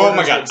 supporters oh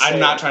my god, would say I'm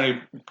not it.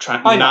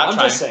 trying to, I know, not I'm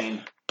trying, just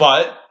saying.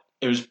 but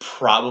it was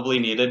probably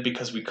needed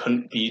because we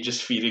couldn't be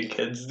just feeding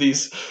kids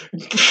these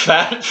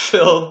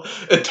fat-filled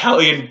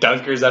Italian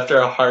dunkers after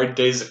a hard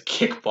day's of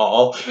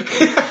kickball.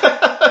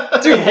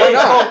 Dude, why Hey,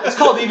 not? it's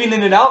called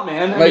evening it out,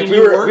 man. I Like, mean, we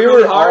you were work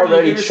really hard, you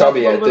already give yourself a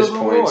chubby little at bit this of a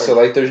point, reward. so,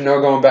 like, there's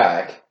no going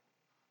back.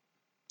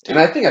 And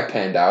I think I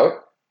panned out.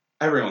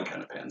 Everyone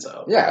kind of pans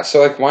out. Yeah,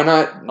 so, like, why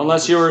not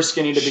Unless you were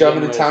skinny to shove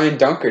begin an with. Italian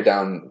dunker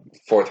down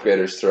 4th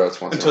graders'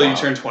 throats once Until in a you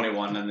while. turn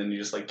 21, and then you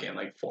just, like, gain,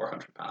 like,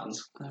 400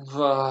 pounds.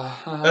 Uh,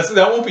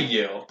 That won't be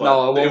you, but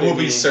No, it won't it will be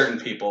be me. certain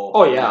people.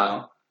 Oh, yeah. you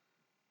know?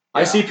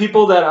 I see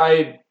people that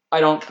I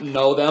don't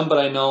know them, but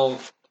I know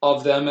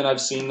of them, and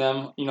I've seen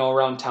them, you know,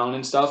 around town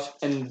and stuff.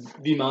 And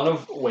the amount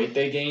of weight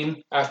they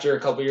gain after a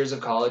couple years of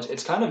college,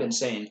 it's kind of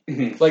insane.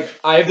 Mhm. Like,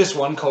 I have this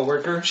one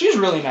coworker. She's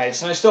really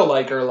nice, and I still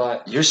like her a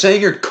lot. You're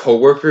saying your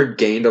coworker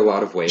gained a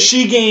lot of weight?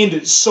 She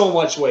gained so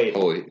much weight.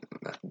 Holy,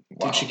 wow.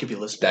 Dude, she could be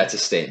listening. That's a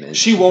statement.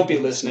 She won't be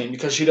listening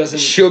because she doesn't.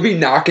 She'll be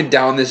knocking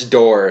down this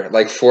door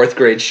like 4th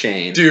grade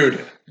Shane.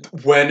 Dude,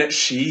 when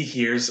she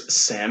hears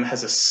Sam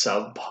has a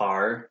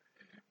subpar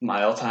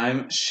mile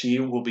time, she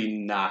will be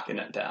knocking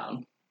it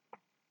down.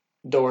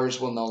 Doors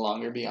will no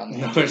longer be on the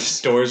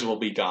hinges. Doors will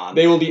be gone.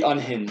 They will be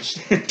unhinged.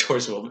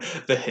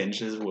 The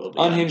hinges will be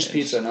Unhinged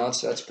pizza. No,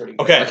 that's pretty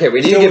good. Okay. Okay,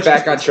 we need to get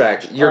back on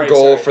track. Your Alright,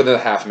 goal sorry. for the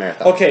half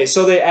marathon. Okay,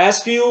 so they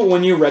ask you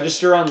when you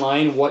register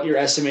online what your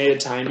estimated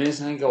time is,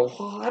 and I go,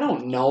 well, I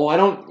don't know. I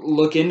don't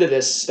look into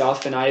this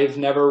stuff, and I've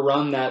never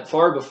run that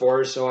far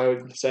before, so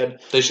I said,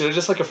 They should have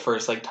just, like, a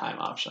first, like, time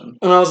option.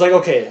 and I was like,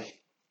 okay,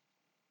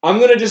 I'm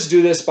going to just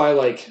do this by,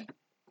 like,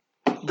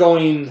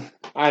 going,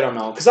 I don't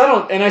know, because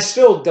I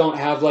still don't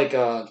have, like,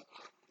 a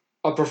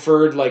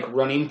preferred, like,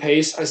 running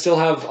pace. I still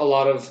have a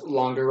lot of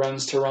longer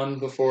runs to run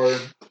before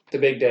the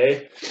big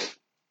day.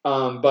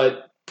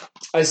 But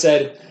I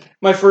said,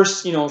 my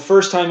first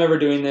time ever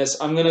doing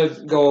this, I'm going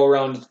to go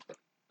around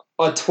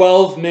a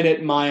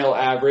 12-minute mile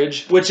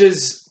average, which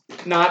is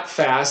not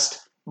fast,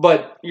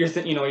 but you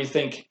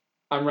think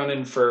I'm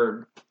running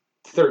for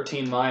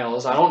 13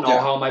 miles. I don't know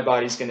how my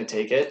body's going to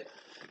take it.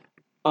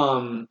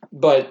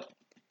 But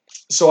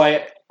so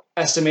I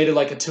estimated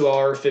like a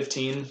 2-hour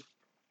 15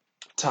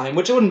 time,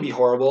 which wouldn't be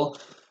horrible.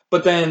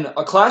 But then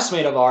a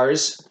classmate of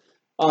ours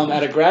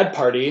at a grad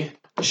party,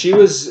 she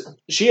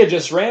had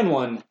just ran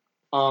one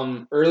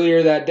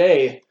earlier that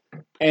day,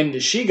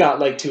 and she got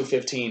like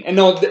 2:15.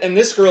 And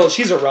this girl,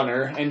 she's a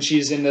runner, and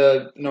she's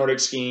into Nordic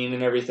skiing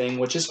and everything,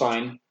 which is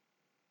fine.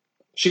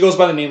 She goes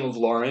by the name of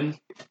Lauren.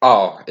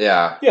 Oh,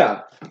 yeah.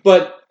 Yeah,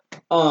 but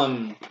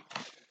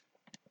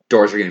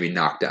Doors are going to be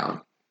knocked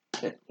down.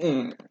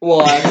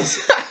 well,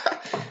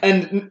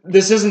 and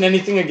this isn't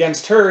anything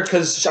against her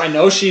because I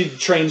know she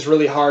trains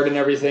really hard and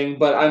everything.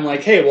 But I'm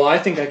like, hey, well, I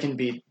think I can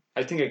beat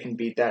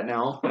that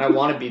now, and I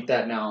want to beat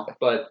that now.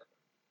 But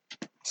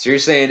So you're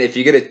saying if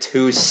you get a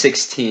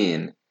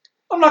 2:16,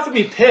 I'm not gonna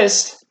be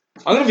pissed.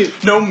 I'm gonna be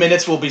No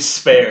minutes will be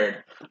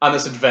spared on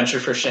this adventure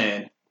for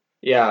Shane.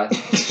 yeah.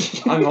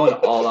 I'm going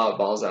all out,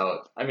 balls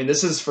out. I mean,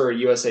 this is for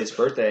USA's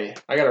birthday.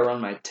 I gotta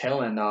run my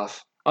tail end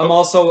off. I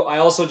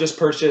also just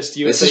purchased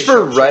USA. This is for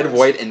Short red, shorts.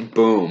 white, and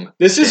boom.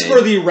 This is Shane.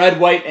 for the red,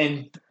 white,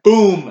 and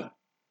boom.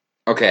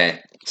 Okay,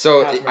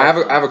 so Half I have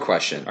marathon. a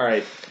question. All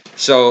right.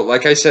 So,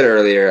 like I said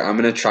earlier, I'm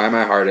gonna try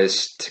my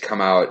hardest to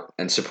come out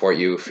and support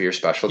you for your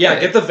special Yeah,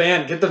 day. get the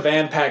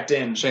van packed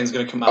in. Shane's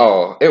gonna come out.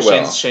 Oh, it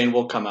will. Shane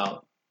will come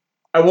out.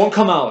 I won't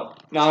come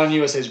out. Not on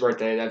USA's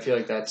birthday. I feel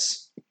like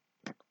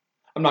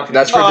I'm not gonna.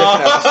 That's for a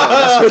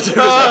different episode.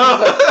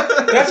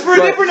 That's for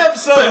a different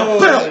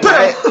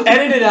episode.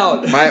 Edit it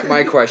out.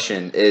 My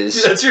question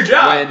is, That's your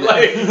job.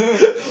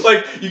 When-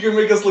 Like you can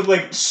make us look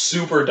like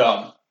super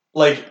dumb.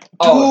 Like, dude,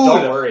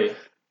 Don't worry.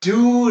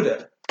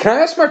 dude. can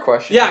I ask my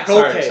question? Yeah, go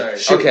Sorry, okay. sorry.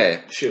 Shoot. Okay.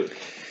 Shoot.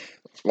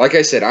 Like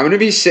I said, I'm gonna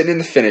be sitting in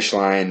the finish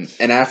line,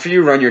 and after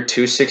you run your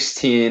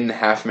 2:16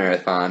 half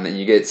marathon, and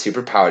you get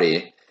super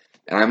pouty,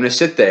 and I'm gonna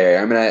sit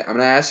there. I'm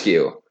gonna ask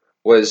you,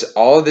 was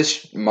all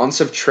this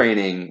months of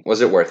training,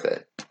 was it worth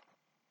it?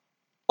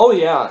 Oh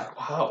yeah,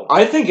 Wow.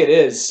 I think it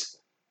is.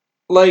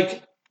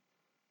 Like,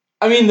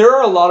 I mean, there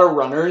are a lot of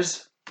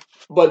runners,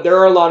 but there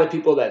are a lot of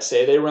people that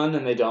say they run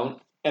and they don't.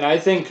 And I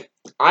think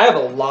I have a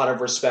lot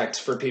of respect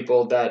for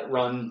people that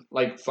run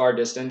like far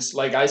distance.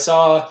 Like I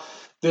saw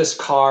this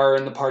car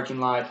in the parking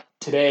lot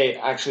today,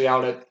 actually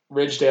out at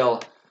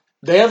Ridgedale.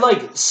 They had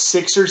like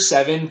 6 or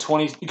 7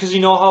 20, because you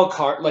know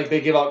how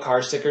they give out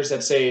car stickers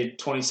that say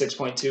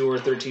 26.2 or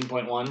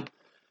 13.1.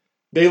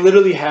 They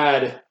literally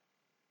had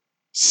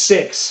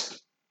 6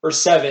 or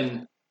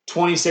 7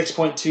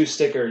 26.2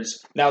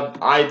 stickers. Now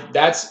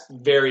that's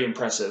very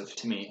impressive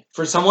to me.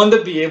 For someone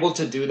to be able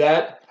to do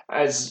that,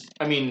 that's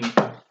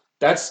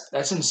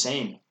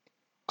insane.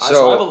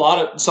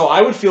 So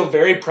I would feel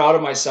very proud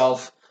of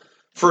myself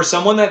for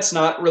someone that's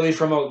not really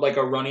from a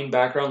running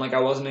background. Like I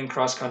wasn't in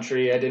cross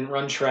country, I didn't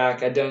run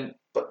track, I'm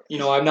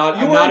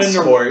not in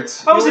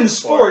sports. I was in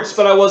sports,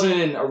 but I wasn't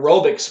in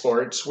aerobic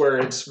sports where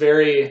it's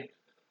very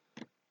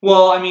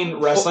well. I mean,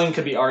 wrestling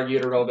could be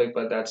argued aerobic,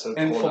 but that's a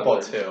And whole football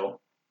other- too.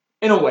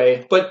 in a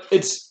way. But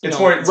it's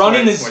more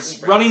running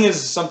sprints.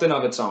 is something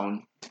of its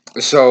own.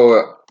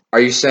 So, are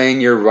you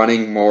saying you're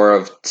running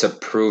more to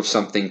prove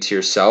something to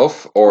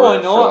yourself, or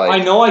Well, I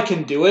for know I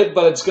can do it,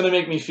 but it's gonna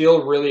make me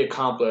feel really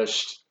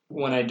accomplished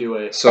when I do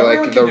it. So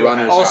Everyone like can the do it.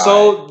 runners.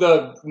 Also,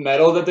 the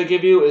medal that they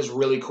give you is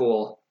really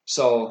cool.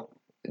 So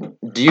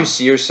Do you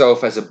see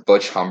yourself as a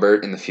Butch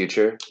Humbert in the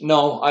future?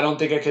 no, I don't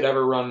think I could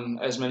ever run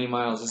as many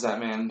miles as that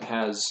man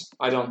has.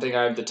 I don't think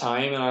I have the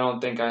time, and I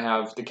don't think I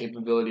have the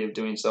capability of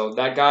doing so.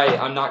 That guy,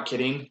 I'm not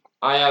kidding.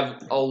 I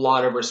have a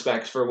lot of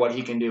respect for what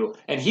he can do,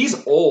 and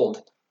he's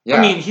old. Yeah.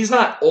 I mean, he's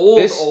not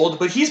old,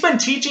 but he's been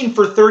teaching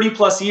for 30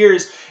 plus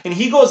years, and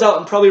he goes out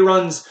and probably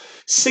runs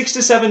 6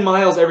 to 7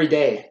 miles every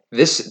day.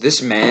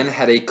 This man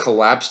had a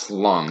collapsed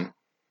lung,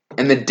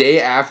 and the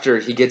day after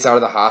he gets out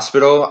of the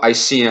hospital, I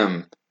see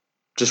him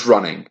just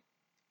running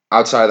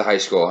outside of the high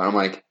school, and I'm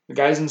like, The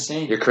guy's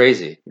insane. "You're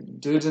crazy."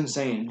 Dude's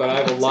insane, but I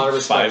have a lot of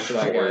respect for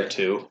that guy.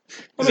 5'4"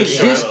 I mean, He's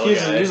he's a a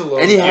little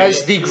And he guy.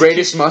 has the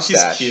greatest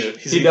mustache. He's cute.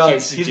 He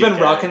does. He's been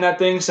rocking that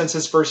thing since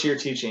his first year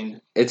teaching.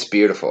 It's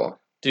beautiful.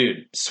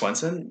 Dude,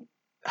 Swenson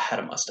had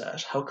a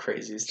mustache. How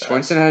crazy is that?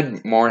 Swenson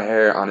had more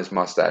hair on his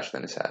mustache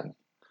than his head.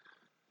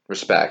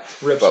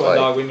 Respect, Rips, but my like,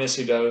 dog. We miss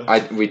you,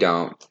 Doug. we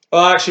don't.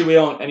 Well, actually, we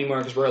don't anymore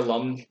because we're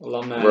alumni.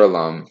 We're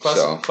alum,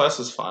 so Class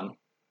was fun.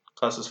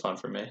 Class was fun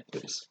for me.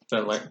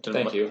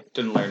 Thank you.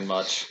 Didn't learn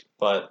much,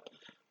 but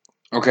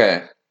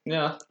okay.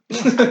 yeah.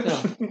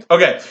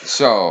 Okay.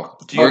 So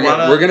Do you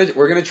wanna-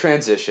 we're gonna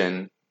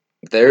transition.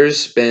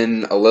 There's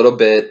been a little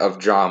bit of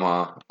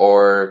drama,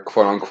 or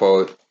quote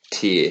unquote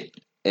tea,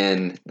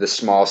 in the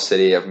small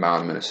city of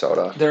Mountain,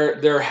 Minnesota.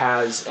 There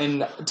has,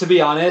 and to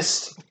be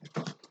honest,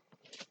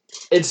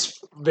 it's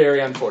very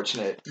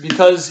unfortunate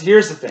because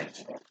here's the thing: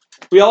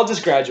 we all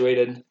just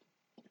graduated.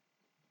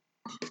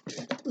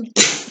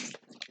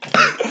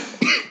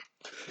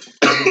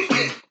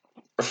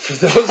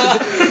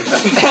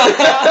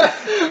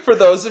 For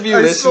those of you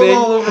listening,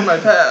 over my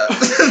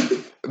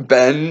pad.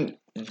 Ben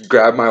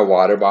grabbed my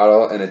water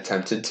bottle and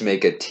attempted to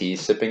make a tea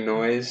sipping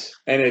noise,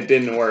 And it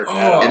didn't work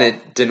at Oh. all. and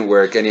it didn't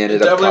work, and he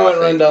ended up Definitely went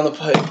coughing. right down the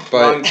pipe.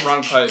 But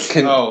wrong pipe.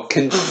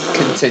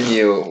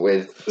 continue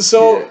with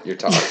So your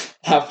talk.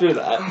 after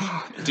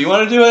that, Do you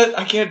want to do it?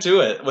 I can't do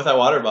it with that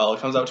water bottle.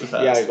 It comes out too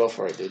fast. yeah, go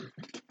for it, dude.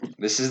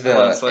 This is the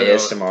Hold on, slide it over.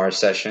 ASMR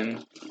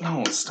session.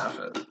 No, stop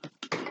it.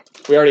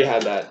 We already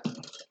had that.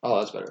 Oh,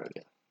 that's better.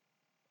 Okay.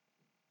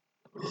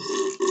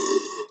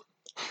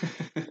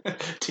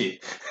 Tea.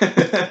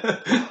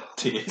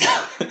 Tea.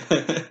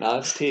 Now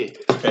it's tea.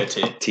 Okay,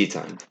 tea. Tea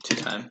time. Tea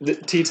time. The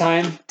tea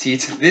time.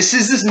 This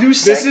is this new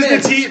This segment.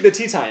 is the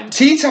tea time.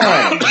 Tea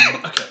time.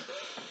 Okay.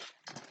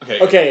 Okay.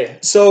 Okay,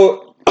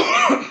 so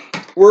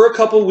we're a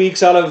couple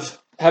weeks out of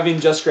having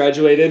just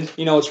graduated.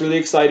 You know, it's really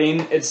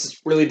exciting.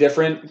 It's really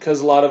different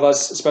because a lot of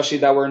us, especially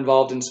that were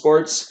involved in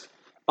sports,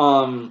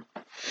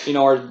 you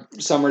know, our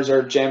summers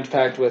are jammed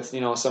packed with,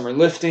 you know, summer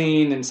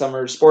lifting and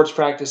summer sports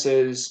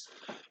practices.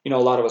 You know,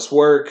 a lot of us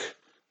work,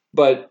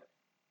 but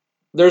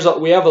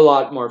we have a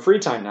lot more free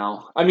time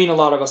now. I mean, a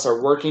lot of us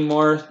are working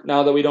more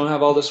now that we don't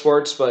have all the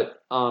sports, but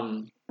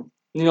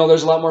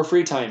there's a lot more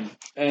free time.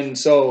 And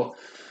so,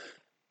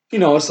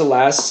 it's the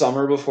last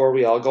summer before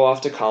we all go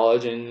off to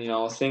college,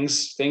 and,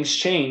 things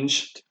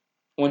change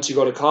once you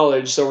go to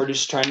college. So we're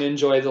just trying to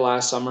enjoy the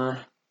last summer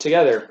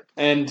together.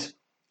 And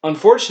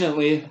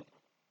unfortunately,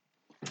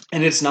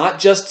 and it's not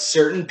just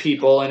certain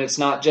people, and it's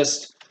not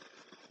just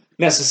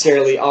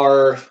necessarily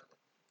our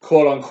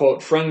quote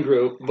unquote friend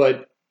group,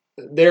 but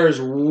there's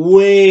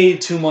way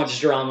too much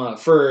drama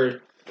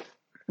for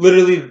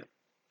literally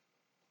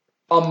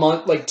a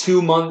month, like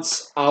 2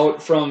 months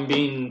out from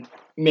being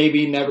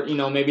maybe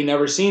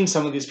never seeing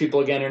some of these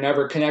people again, or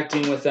never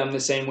connecting with them the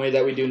same way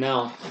that we do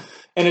now.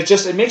 And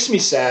it makes me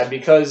sad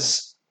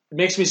because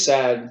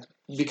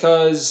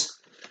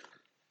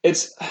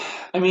it's,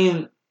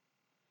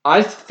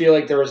 I feel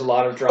like there was a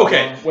lot of drama.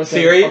 Okay,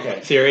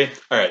 theory.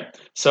 All right.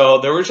 So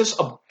there were just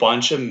a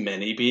bunch of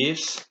mini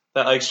beefs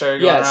that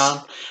started going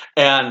around,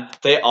 and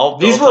they all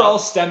these were all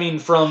stemming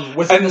from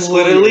within the school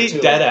literally year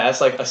too. Dead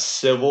ass a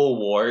civil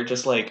war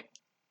just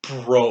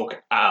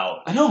broke out.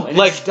 I know, and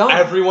it's dumb.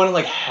 Everyone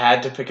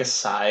had to pick a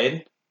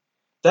side.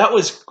 That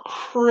was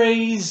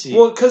crazy.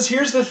 Well, because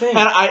here's the thing,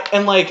 and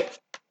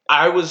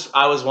I was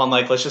one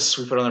let's just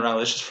sweep it on the ground.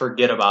 Let's just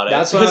forget about it.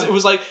 That's because it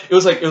was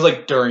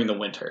during the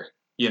winter.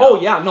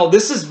 Oh yeah, no,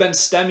 this has been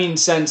stemming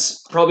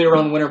since probably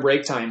around winter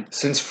break time.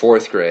 Since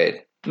 4th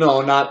grade. No,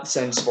 not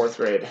since 4th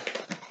grade.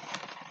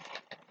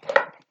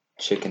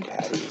 Chicken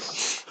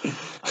patties.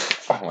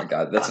 Oh my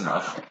god, that's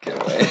enough.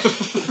 Get away.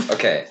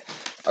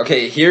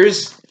 Okay,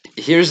 here's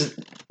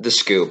the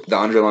scoop, the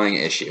underlying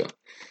issue.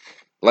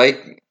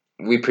 Like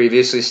we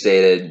previously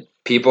stated,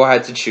 people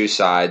had to choose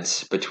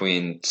sides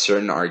between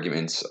certain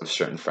arguments of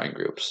certain friend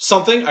groups.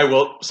 Something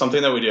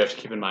that we do have to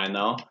keep in mind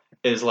though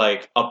is a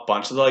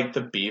bunch of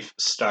the beef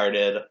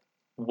started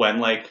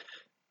when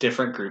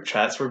different group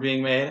chats were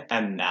being made,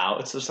 and now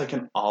it's just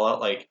an all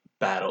out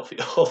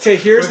battlefield. Okay,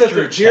 here's the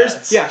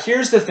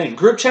thing.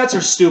 Group chats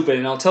are stupid,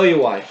 and I'll tell you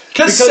why.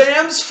 Because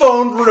Sam's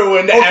phone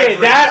ruined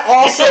everything. That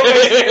also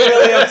makes me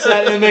really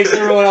upset, and it makes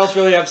everyone else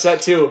really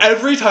upset too.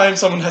 Every time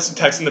someone has to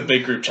text in the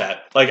big group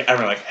chat,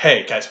 everyone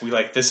hey guys, we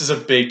this is a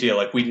big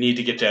deal. We need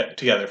to get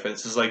together for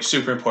this. This is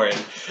super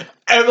important.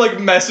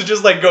 And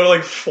messages go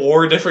to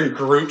 4 different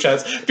group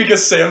chats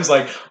because Sam's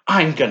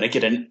I'm gonna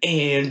get an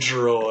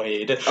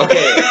Android.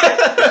 Okay,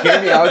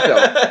 hear me out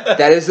though.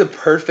 That is the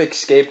perfect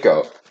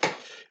scapegoat.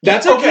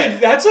 That's a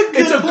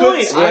good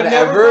point. I've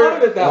never thought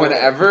of it that way.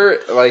 Whenever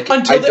I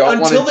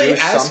don't want to do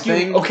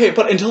something.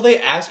 But until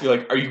they ask you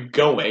are you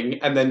going?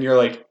 And then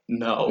you're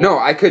no. No,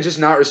 I could just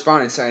not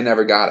respond and say I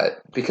never got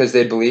it because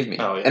they'd believe me.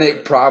 Oh, yeah, and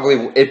it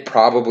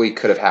probably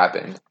could have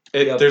happened.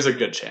 There's a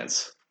good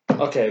chance.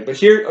 Okay, but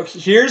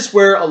here's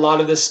where a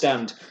lot of this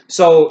stemmed.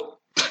 So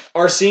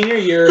our senior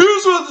year.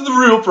 Here's what the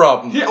real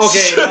problem.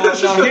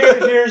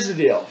 Here's the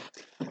deal.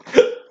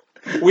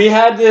 We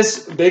had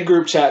this big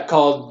group chat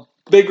called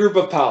Big Group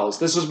of Pals.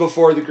 This was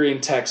before the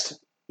green text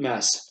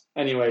mess.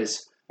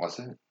 Anyways. Was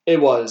it?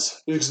 It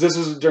was. Because this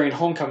was during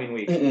homecoming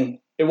week. Mm-mm.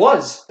 It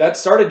was. That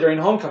started during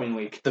homecoming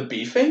week. The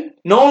beefing?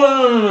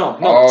 No.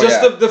 Oh,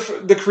 just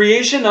the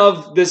creation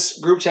of this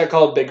group chat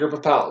called Big Group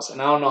of Pals.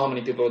 And I don't know how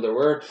many people there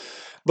were.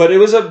 But it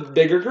was a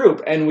bigger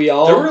group. And we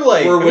all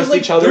were with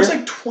each other. There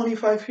was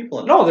 25 people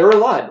in it. No, there were a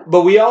lot.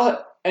 But we all...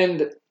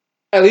 And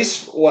at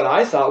least what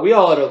I thought, we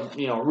all had a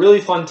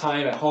really fun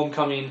time at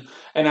homecoming.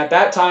 And at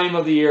that time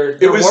of the year...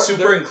 It was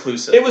super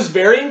inclusive. It was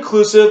very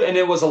inclusive, and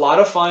it was a lot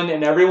of fun,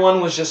 and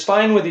everyone was just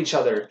fine with each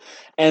other.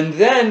 And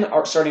then,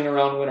 starting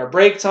around winter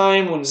break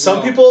time... when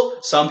Some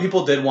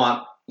people did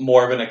want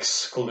more of an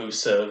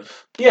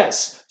exclusive...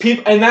 Yes,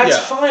 and that's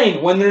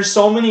fine. When there's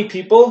so many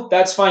people,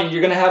 that's fine.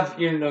 You're going to have...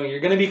 you're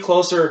going to be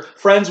closer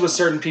friends with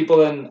certain people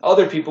than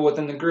other people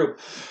within the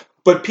group.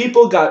 But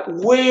people got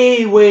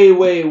way, way,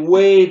 way,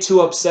 way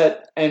too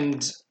upset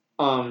and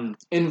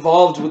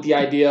involved with the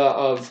idea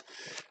of...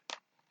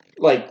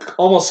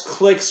 almost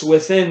cliques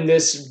within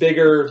this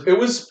bigger. It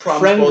was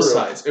both group.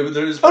 sides. It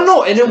was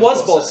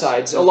both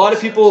sides. A lot of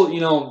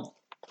people,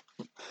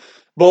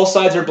 both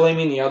sides are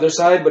blaming the other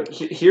side. But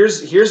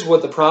here's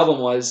what the problem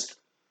was: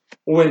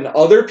 when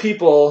other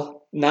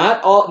people,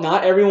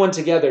 not everyone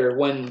together,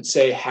 when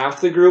say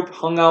half the group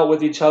hung out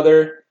with each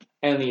other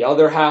and the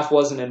other half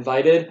wasn't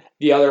invited,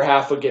 the other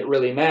half would get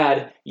really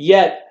mad.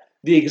 Yet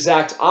the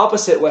exact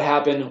opposite would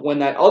happen when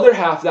that other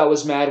half that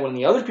was mad when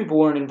the other people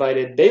weren't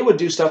invited, they would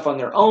do stuff on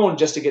their own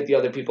just to get the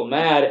other people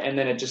mad, and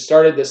then it just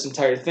started this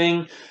entire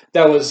thing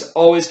that was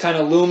always kind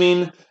of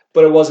looming,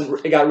 but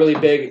it got really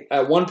big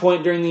at one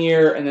point during the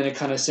year, and then it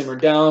kind of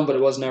simmered down, but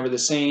it was never the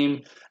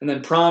same. And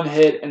then prom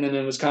hit, and then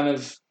it was kind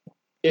of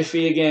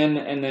iffy again,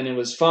 and then it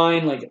was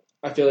fine.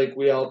 I feel like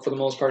we all, for the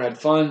most part, had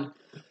fun.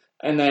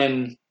 And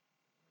then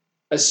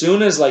as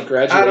soon as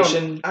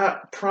graduation,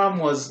 prom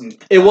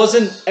wasn't. It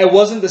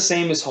wasn't the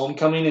same as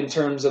homecoming in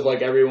terms of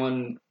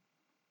everyone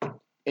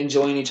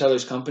enjoying each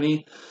other's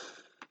company,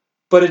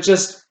 but it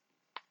just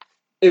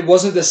it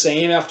wasn't the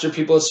same after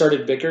people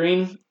started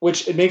bickering,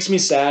 which it makes me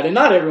sad. And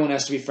not everyone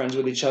has to be friends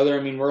with each other.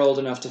 I mean, we're old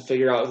enough to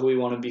figure out who we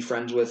want to be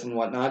friends with and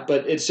whatnot.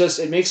 But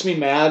it makes me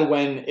mad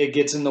when it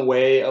gets in the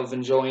way of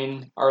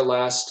enjoying our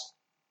last,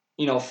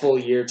 full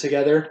year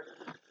together.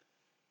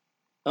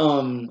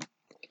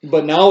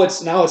 But now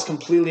it's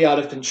completely out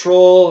of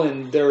control,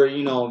 and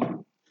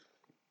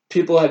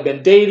people have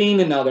been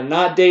dating and now they're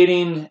not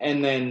dating,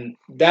 and then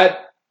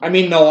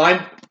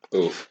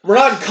Oof. we're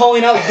not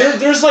calling out.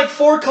 There's like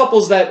 4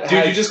 couples that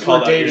you just were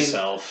called out dating.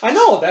 yourself. I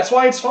know, that's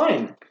why it's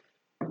fine.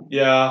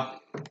 Yeah.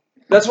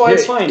 That's why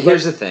it's fine.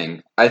 Here's the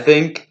thing. I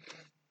think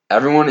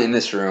everyone in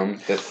this room,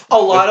 A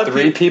lot of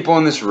 3 people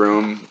in this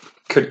room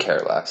could care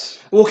less.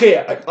 Okay,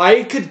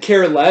 I could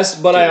care less,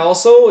 but I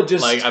also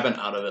just like I've been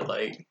out of it.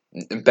 Like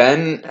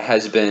Ben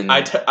has been.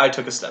 I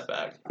took a step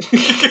back.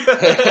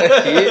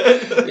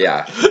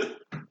 Yeah.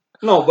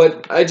 No,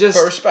 but I just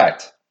For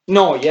respect.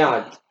 no,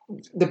 yeah.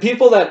 The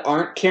people that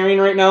aren't caring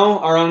right now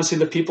are honestly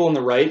the people on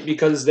the right,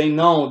 because they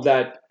know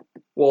that,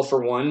 well,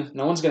 for one,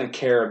 no one's going to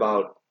care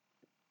about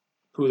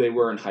who they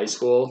were in high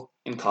school,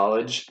 in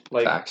college.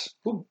 Like, Facts.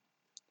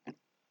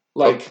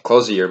 like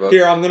Close the yearbook.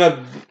 here, I'm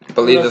gonna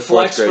Leave the 4th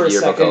flex for grade a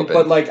yearbook second, open.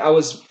 but like I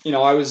was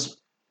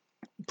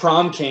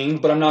prom king,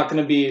 but I'm not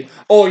gonna be.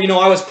 Oh,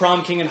 I was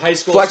prom king in high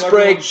school. Flex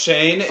break.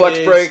 Shane Flex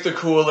is break. the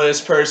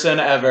coolest person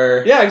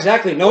ever. Yeah,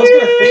 exactly. No one's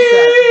gonna think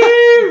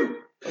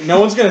that. No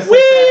one's gonna think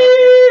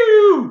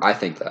that. I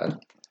think that.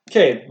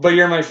 Okay, but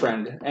you're my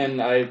friend,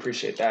 and I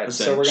appreciate that.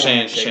 Listen, so we're gonna Shane,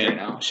 handshake right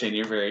now. Shane,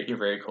 you're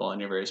very cool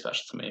and you're very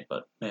special to me.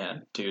 But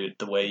man, dude,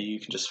 the way you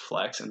can just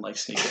flex and like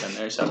sneak it in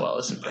there so well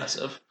is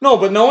impressive. No,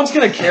 but no one's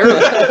gonna care.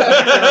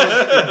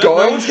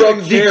 Going from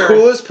the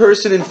coolest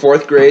person in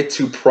 4th grade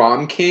to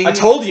prom king. I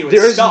told you,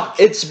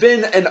 it's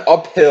been an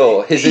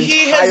uphill his entire life.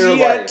 He has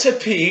yet to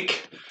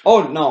peak.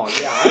 Oh no,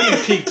 yeah, I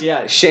haven't peaked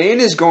yet. Shane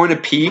is going to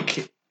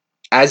peak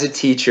as a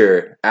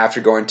teacher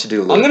after going to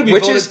Duluth. I'm going to be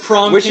voted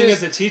prom king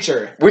as a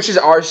teacher. Which is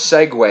our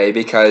segue,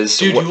 because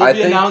dude, I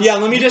think... Yeah,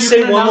 let me just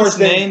say one more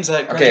thing. Names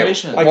at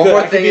graduation. Okay, one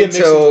more thing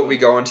until we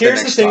go into the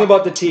next Here's the thing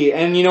about the tea,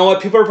 and you know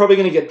what? People are probably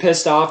going to get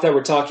pissed off that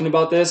we're talking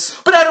about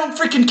this. But I don't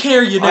freaking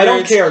care, you nerds. I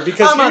don't care,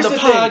 because I'm on here's the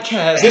thing.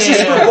 podcast. This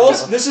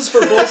is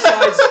for both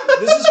sides.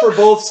 This is for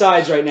both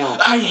sides right now.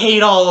 I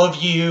hate all of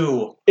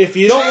you. If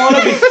you don't want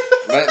to be...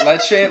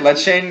 let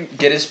Shane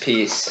get his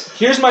piece.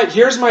 Here's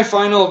my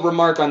final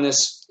remark on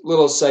this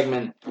little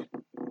segment.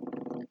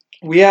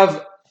 We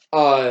have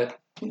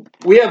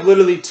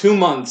literally 2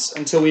 months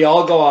until we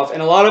all go off,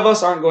 and a lot of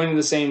us aren't going to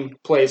the same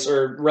place,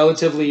 or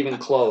relatively even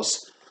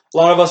close. A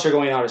lot of us are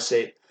going out of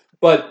state.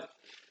 But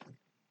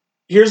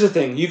here's the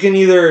thing. You can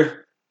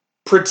either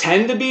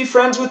pretend to be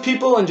friends with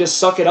people and just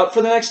suck it up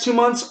for the next 2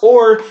 months,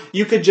 or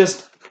you could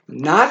just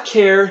not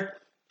care,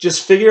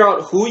 just figure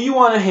out who you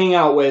want to hang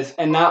out with,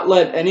 and not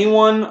let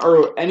anyone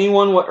or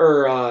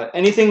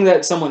anything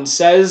that someone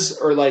says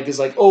or like is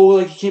like, oh,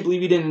 like, I can't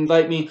believe you didn't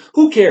invite me.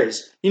 Who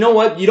cares? You know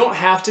what? You don't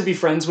have to be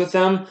friends with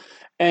them.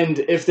 And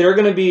if they're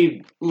going to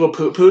be little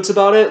poot-poots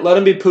about it, let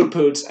them be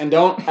poot-poots and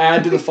don't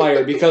add to the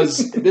fire,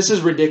 because this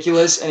is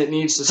ridiculous and it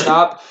needs to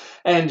stop.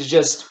 And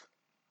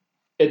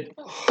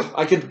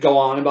I could go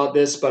on about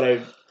this,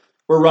 but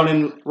we're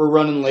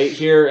running late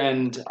here,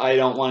 and I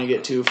don't want to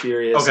get too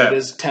furious. Okay. It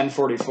is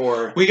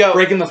 10:44. We got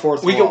breaking the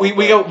fourth wall.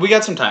 We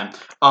got some time.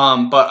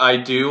 But I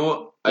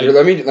do.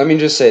 Let me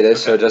just say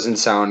this so it doesn't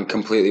sound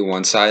completely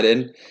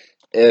one-sided.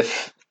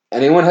 If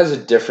anyone has a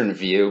different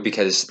view,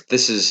 because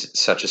this is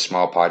such a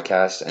small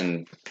podcast,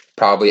 and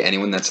probably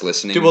anyone that's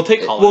listening, Dude, we'll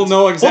take Collins. We'll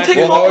know exactly.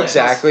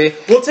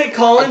 We'll take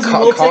Collins, and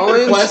we'll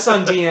take requests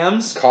on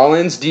DMs.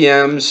 Collins,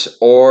 DMs,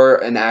 or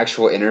an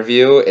actual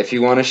interview. If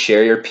you want to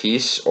share your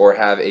piece or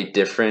have a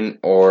different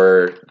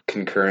or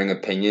concurring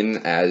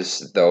opinion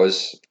as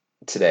those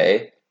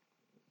today,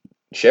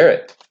 share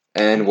it.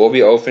 And we'll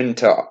be open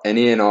to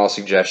any and all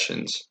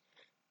suggestions.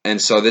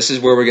 And so this is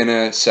where we're going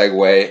to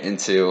segue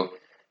into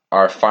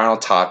our final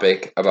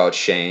topic about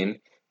Shane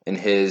and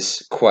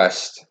his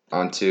quest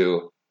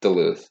onto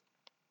Duluth.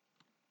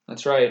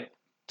 That's right.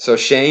 So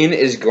Shane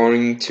is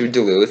going to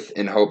Duluth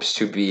in hopes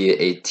to be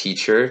a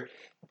teacher,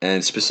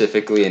 and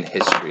specifically in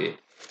history.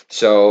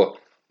 So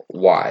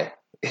why?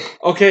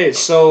 Okay,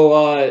 so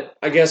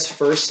I guess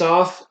first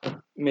off,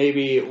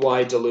 maybe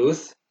why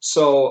Duluth?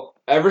 So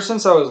ever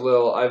since I was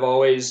little, I've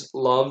always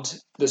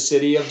loved the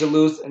city of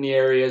Duluth and the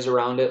areas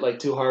around it, like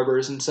Two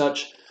Harbors and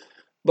such.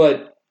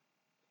 But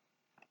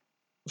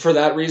for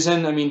that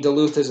reason, I mean,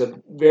 Duluth is a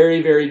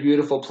very, very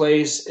beautiful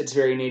place. It's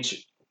very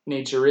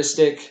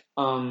naturistic.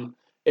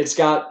 It's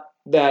got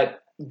that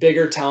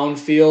bigger town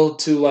feel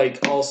to,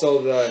 like,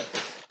 also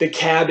the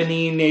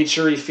cabin-y,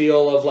 nature-y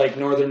feel of, like,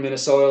 northern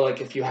Minnesota.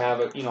 Like, if you have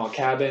a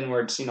cabin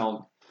where it's,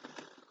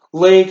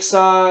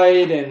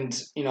 lakeside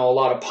and, a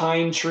lot of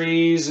pine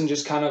trees and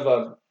just kind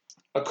of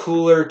a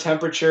cooler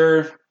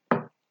temperature.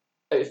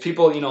 If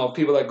people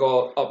that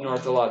go up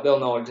north a lot, they'll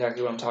know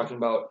exactly what I'm talking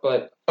about.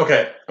 But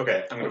Okay, I'm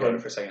gonna go there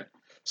for a second.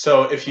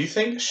 So, if you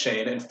think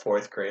Shane in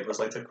 4th grade was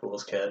like the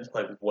coolest kid,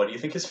 like, what do you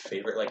think his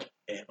favorite like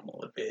animal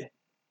would be?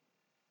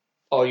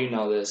 Oh, you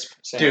know this,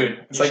 Sam.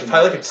 Dude, it's You like should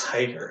probably know like a this.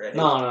 tiger, right?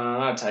 No,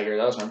 not a tiger.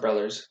 That was my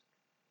brother's.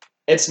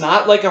 It's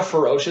not like a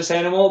ferocious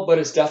animal, but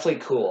it's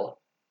definitely cool.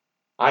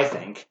 I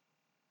think.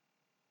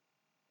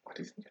 What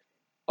do you think?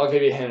 I'll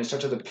give you a hint. It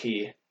starts with a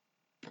P.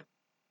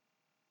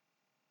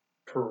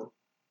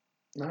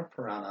 Not a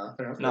piranha.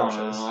 They're not No,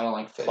 ferocious. I don't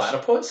like fish.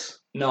 Platypus?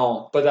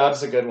 No, but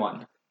that's a good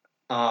one.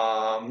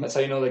 Um. That's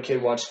how you know the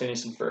kid watched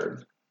Phineas and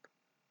Ferb.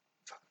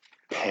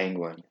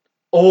 Penguin.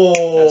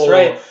 Oh, That's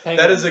right. That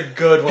Penguin. is a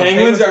good one.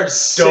 Penguins are dope.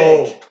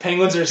 sick.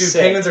 Penguins are Dude,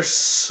 sick. penguins are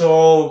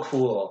so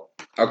cool.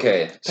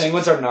 Okay. so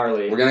Penguins are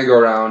gnarly. we're gonna go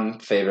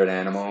around favorite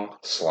animal.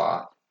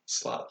 Sloth.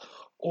 Sloth.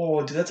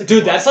 Oh, dude, that's a Dude,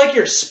 good that's one. like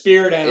your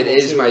spirit animal. It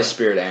is too. my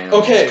spirit animal.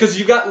 Okay. Because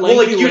you got Well,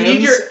 lengthy like, you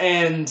need limbs your-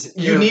 and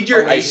You you're need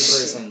your a lazy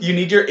ice- person. You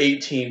need your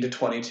 18 to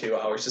 22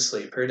 hours of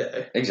sleep per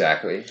day.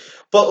 Exactly.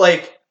 But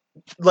like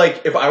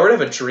if I were to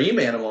have a dream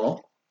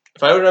animal,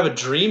 it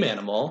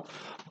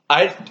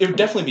would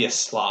definitely be a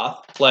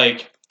sloth.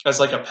 Like as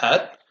like a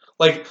pet.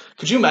 Like,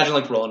 could you imagine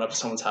like rolling up to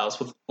someone's house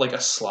with like a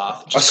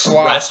sloth just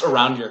sloth caressed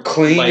around your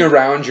Clinging like,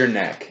 around your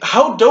neck.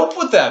 How dope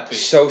would that be?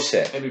 So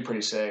sick. It'd be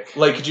pretty sick.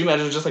 Like, could you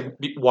imagine just like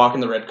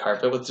walking the red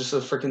carpet with just a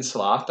freaking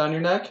sloth down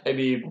your neck? It'd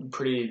be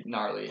pretty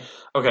gnarly.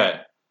 Okay,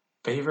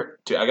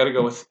 favorite, dude. I gotta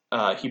go with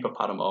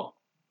hippopotamo.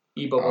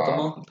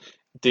 Hippopotamo.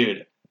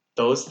 Dude,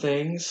 those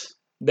things.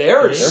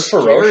 They're They're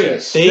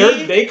ferocious.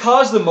 They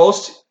cause the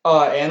most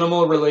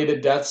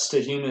animal-related deaths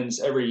to humans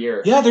every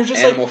year. Yeah, they're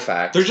just Animal like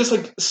fact. they're just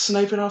like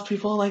sniping off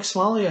people in like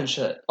Somalia and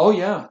shit. Oh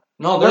yeah.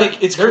 No,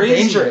 Like, it's they're crazy.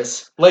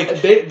 dangerous.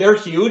 Like, They're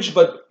huge,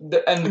 but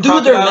and Dude, they're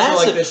crocodiles are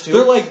massive. like this too.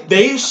 They're like-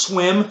 they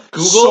swim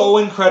Google- so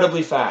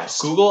incredibly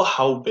fast. Google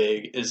how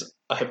big is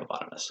a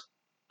hippopotamus?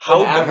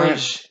 How How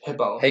average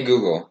hippo? Hey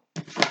Google.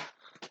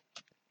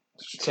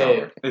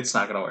 Okay. It's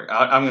not gonna work.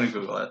 I'm gonna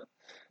Google it.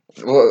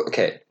 Well,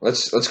 okay.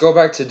 Let's go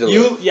back to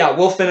Duluth.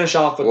 We'll finish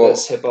off with Well,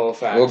 this hippo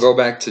fact. We'll go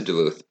back to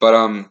Duluth. But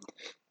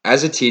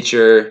as a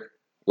teacher,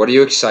 what are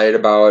you excited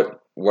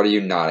about? What are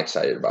you not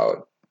excited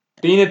about?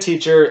 Being a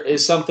teacher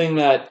is something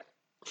that,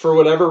 for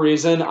whatever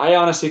reason, I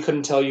honestly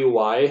couldn't tell you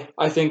why.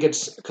 I think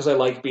it's because I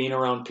like being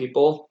around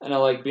people, and I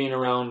like being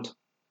around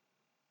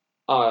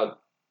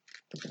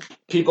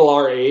people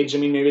our age. I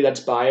mean, maybe that's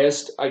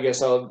biased. I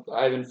guess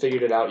I haven't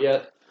figured it out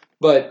yet.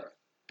 But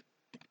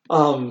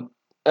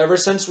ever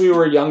since we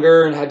were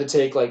younger and had to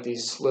take like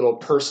these little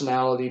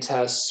personality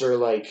tests or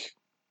like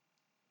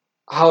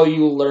how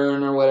you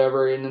learn or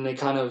whatever, and then they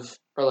kind of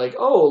are like,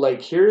 oh,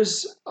 like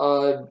here's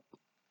a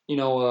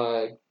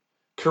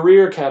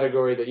career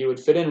category that you would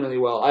fit in really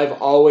well.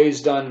 I've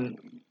always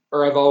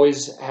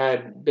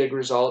had big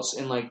results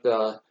in like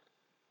the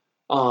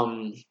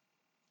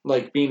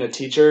like being a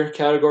teacher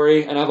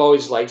category, and I've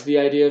always liked the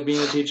idea of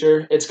being a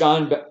teacher. It's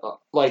gone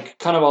like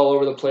kind of all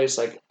over the place.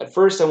 Like at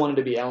first I wanted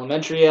to be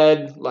elementary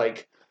ed,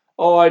 like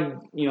all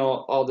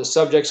the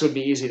subjects would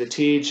be easy to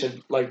teach. I'd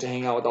like to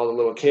hang out with all the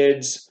little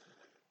kids.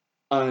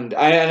 And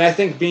I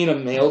think being a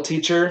male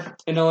teacher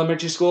in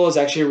elementary school is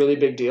actually a really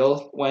big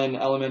deal when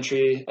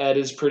elementary ed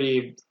is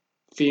pretty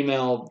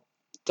female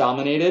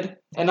dominated.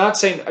 And not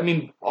saying, I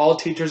mean, not all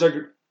teachers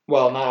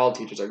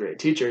are great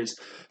teachers,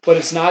 but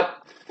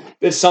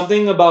it's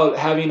something about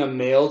having a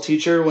male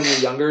teacher when you're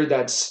younger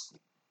that's,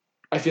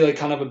 I feel like,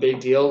 kind of a big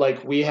deal. Like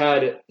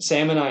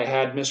Sam and I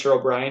had Mr.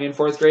 O'Brien in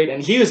 4th grade,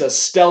 and he was a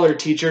stellar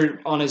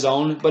teacher on his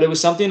own, but it was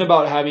something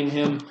about having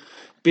him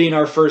being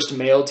our first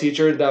male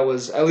teacher that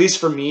was, at least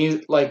for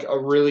me, like a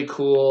really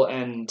cool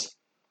and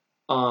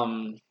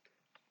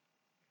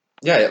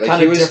Yeah, like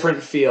kind of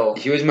different feel.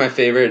 He was my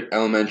favorite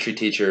elementary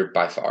teacher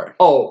by far.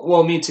 Oh,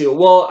 well, me too.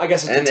 Well, I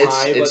guess And it's a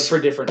tie, but it's- for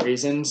different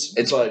reasons.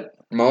 But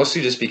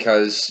Mostly just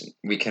because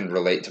we can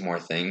relate to more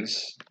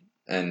things.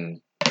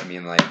 And I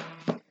mean, like,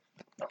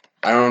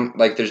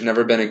 there's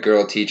never been a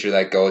girl teacher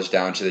that goes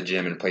down to the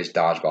gym and plays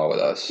dodgeball with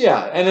us.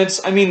 yeah, and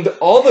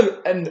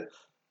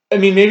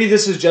maybe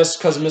this is just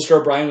because Mr.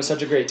 O'Brien was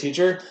such a great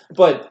teacher,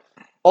 but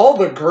all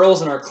the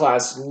girls in our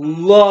class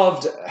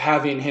loved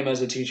having him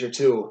as a teacher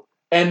too.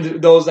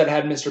 And those that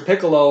had Mr.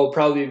 Piccolo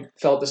probably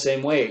felt the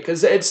same way,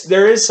 because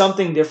there is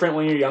something different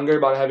when you're younger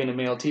about having a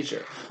male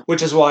teacher,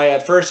 which is why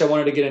at first I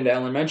wanted to get into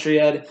elementary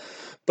ed,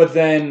 but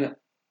then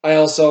I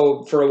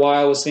also for a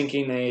while was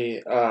thinking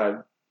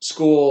a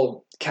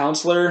school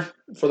counselor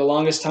for the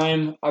longest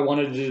time. I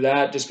wanted to do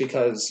that just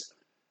because.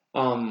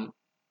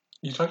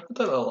 You talked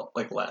about that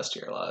like last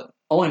year a lot.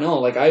 Oh, I know.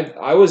 Like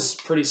I was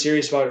pretty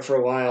serious about it for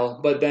a while,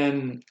 but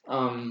then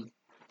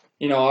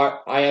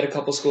I had a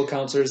couple school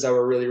counselors that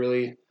were really,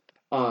 really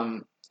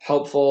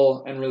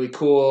helpful and really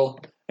cool,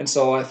 and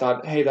so I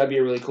thought, hey, that'd be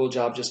a really cool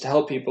job just to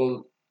help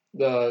people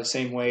the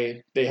same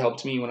way they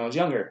helped me when I was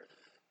younger.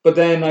 But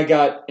then I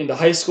got into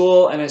high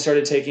school and I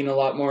started taking a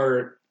lot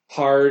more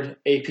hard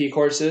AP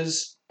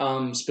courses,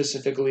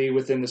 specifically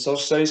within the social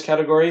studies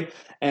category,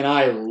 and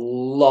I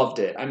loved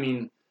it. I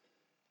mean,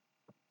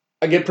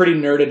 I get pretty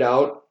nerded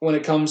out when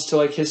it comes to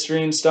like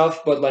history and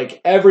stuff, but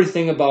like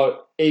everything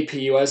about AP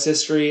US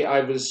history, I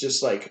was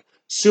just like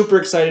super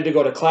excited to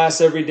go to class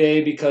every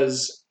day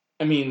because,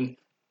 I mean,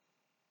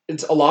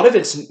 it's a lot of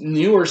it's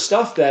newer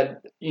stuff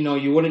that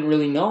you wouldn't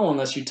really know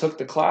unless you took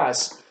the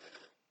class.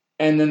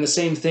 And then the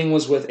same thing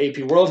was with AP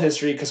World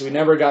History, because we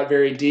never got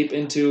very deep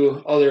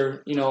into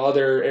other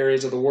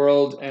areas of the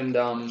world and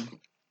the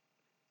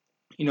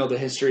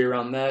history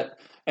around that.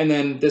 And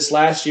then this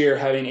last year,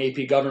 having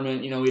AP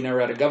Government, we never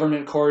had a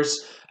government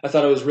course. I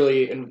thought it was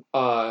really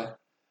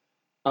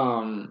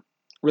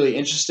really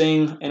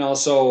interesting, and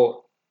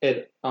also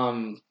it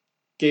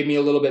gave me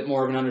a little bit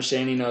more of an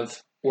understanding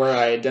of where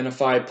I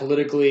identify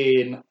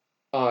politically and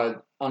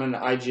on an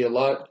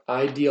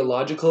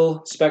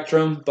ideological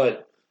spectrum.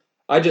 But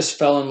I just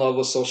fell in love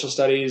with social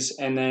studies,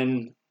 and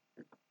then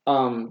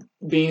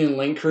being in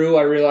Link Crew,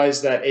 I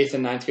realized that 8th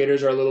and 9th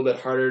graders are a little bit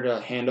harder to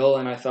handle,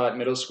 and I thought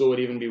middle school would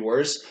even be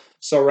worse.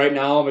 So right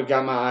now I've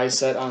got my eyes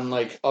set on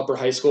like upper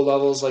high school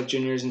levels, like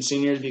juniors and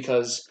seniors,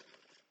 because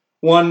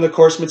one, the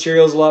course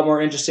material is a lot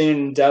more interesting and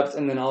in depth,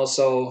 and then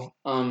also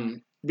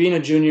being a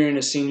junior and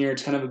a senior,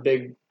 it's kind of a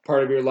big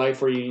part of your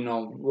life where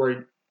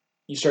where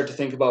you start to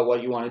think about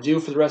what you want to do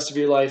for the rest of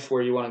your life,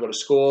 where you want to go to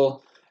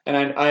school. And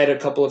I had a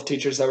couple of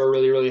teachers that were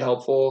really, really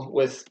helpful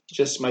with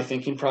just my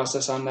thinking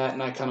process on that,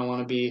 and I kind of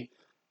want to be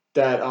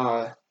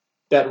that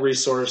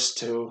resource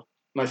to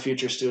my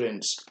future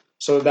students.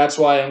 So that's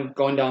why I'm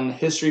going down the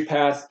history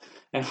path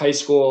and high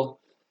school,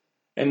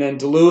 and then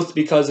Duluth,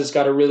 because it's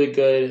got a really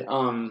good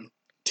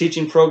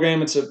teaching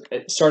program.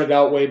 It started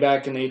out way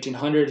back in the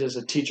 1800s as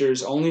a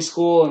teachers only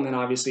school, and then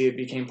obviously it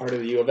became part of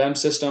the U of M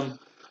system.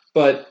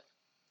 But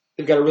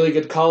they've got a really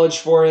good college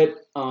for it.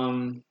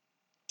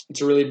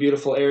 It's a really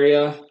beautiful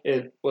area.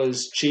 It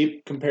was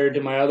cheap compared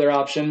to my other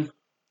option,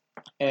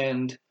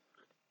 and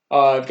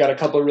I've got a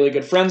couple of really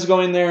good friends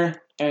going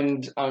there,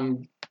 and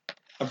I'm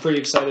pretty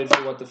excited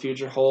for what the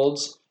future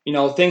holds.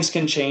 Things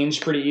can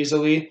change pretty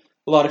easily.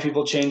 A lot of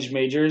people change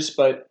majors,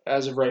 but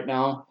as of right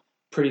now,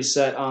 pretty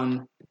set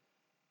on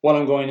what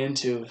I'm going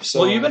into.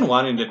 So, well, you've been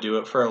wanting to do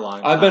it for a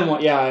long time.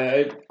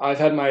 I've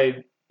had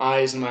my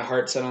eyes and my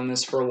heart set on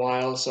this for a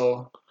while,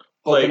 so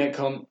hoping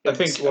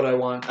it's what I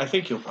want. I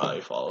think you'll probably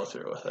follow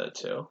through with it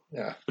too.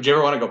 Yeah. Would you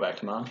ever want to go back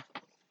to Mom?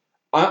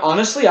 I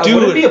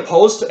wouldn't be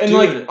opposed to, and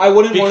I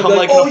wouldn't want to be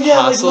like, an oh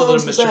yeah, apostle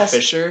Mom's to the Mr. best.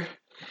 Fisher.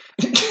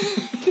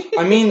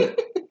 I mean,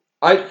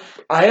 I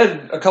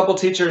had a couple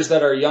teachers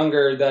that are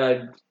younger that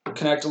I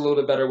connect a little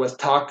bit better with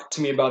talk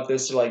to me about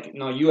this. They're like,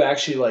 no, you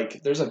actually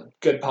there's a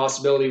good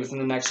possibility within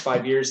the next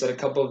 5 years that a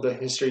couple of the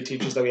history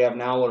teachers that we have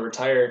now will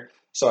retire.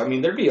 So I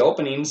mean, there'd be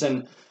openings,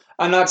 and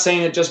I'm not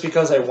saying it just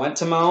because I went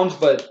to Mound,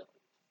 but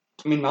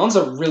I mean, Mound's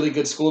a really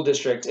good school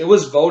district. It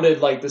was voted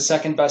the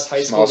second best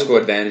high school. Small school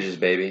advantages,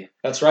 baby.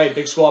 That's right,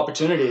 big school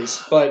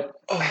opportunities. But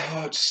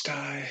just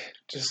die.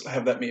 Just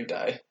have that meme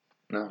die.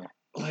 No.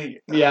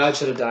 Yeah, I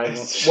should have died.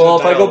 Well,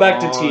 if I go back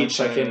to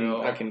teach, I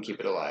can keep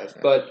it alive.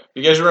 Yeah. But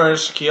you guys remember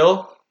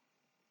Shaquille?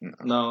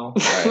 No.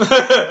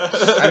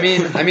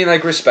 Right. I mean,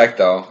 respect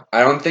though.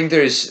 I don't think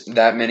there's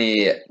that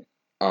many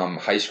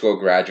high school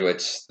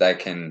graduates that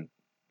can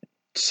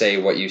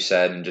say what you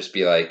said and just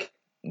be like,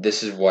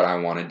 this is what I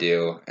want to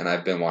do, and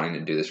I've been wanting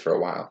to do this for a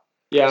while.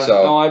 Yeah.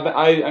 So, no,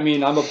 I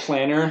mean, I'm a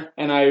planner,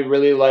 and I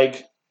really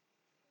like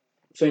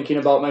thinking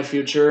about my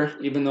future,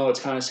 even though it's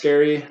kind of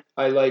scary.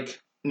 I like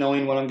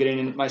knowing what I'm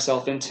getting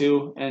myself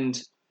into and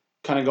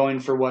kind of going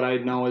for what I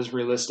know is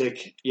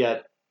realistic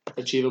yet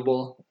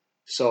achievable.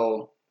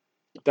 So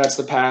that's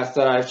the path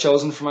that I've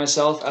chosen for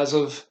myself as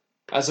of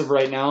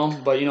right now.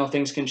 But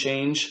things can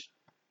change,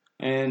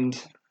 and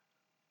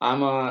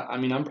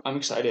I'm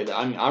excited.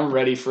 I'm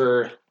ready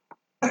for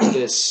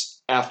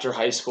this after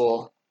high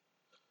school.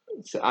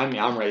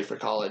 I'm ready for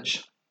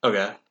college.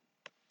 Okay.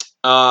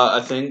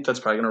 I think that's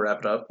probably gonna wrap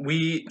it up.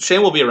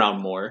 Shane will be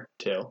around more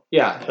too.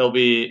 Yeah, He'll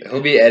be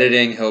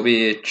editing. He'll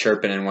be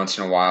chirping in once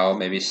in a while.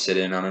 Maybe sit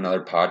in on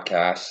another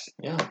podcast.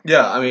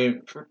 Yeah. I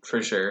mean,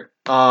 for sure.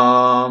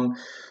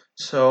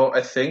 So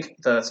I think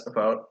that's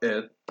about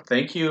it.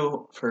 Thank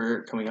you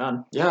for coming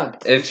on. Yeah.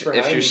 If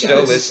you're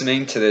still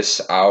listening to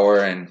this hour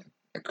and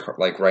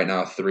right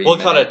now 3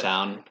 minutes, cut it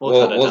down.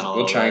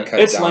 We'll try and cut it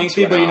down. It's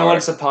lengthy, but you know what?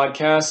 It's It's a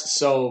podcast,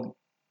 so.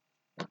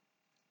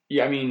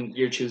 Yeah, I mean,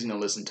 you're choosing to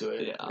listen to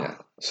it. Yeah.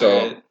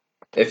 So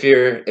if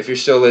you're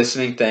still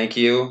listening, thank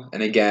you.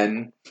 And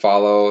again,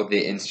 follow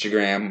the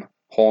Instagram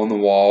Hole in the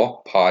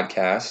Wall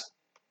podcast.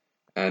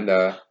 And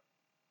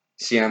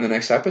see you on the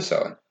next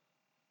episode.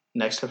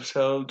 Next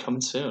episode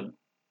coming soon.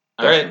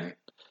 Definitely.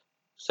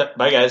 All right.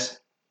 Bye, guys.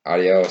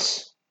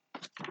 Adios.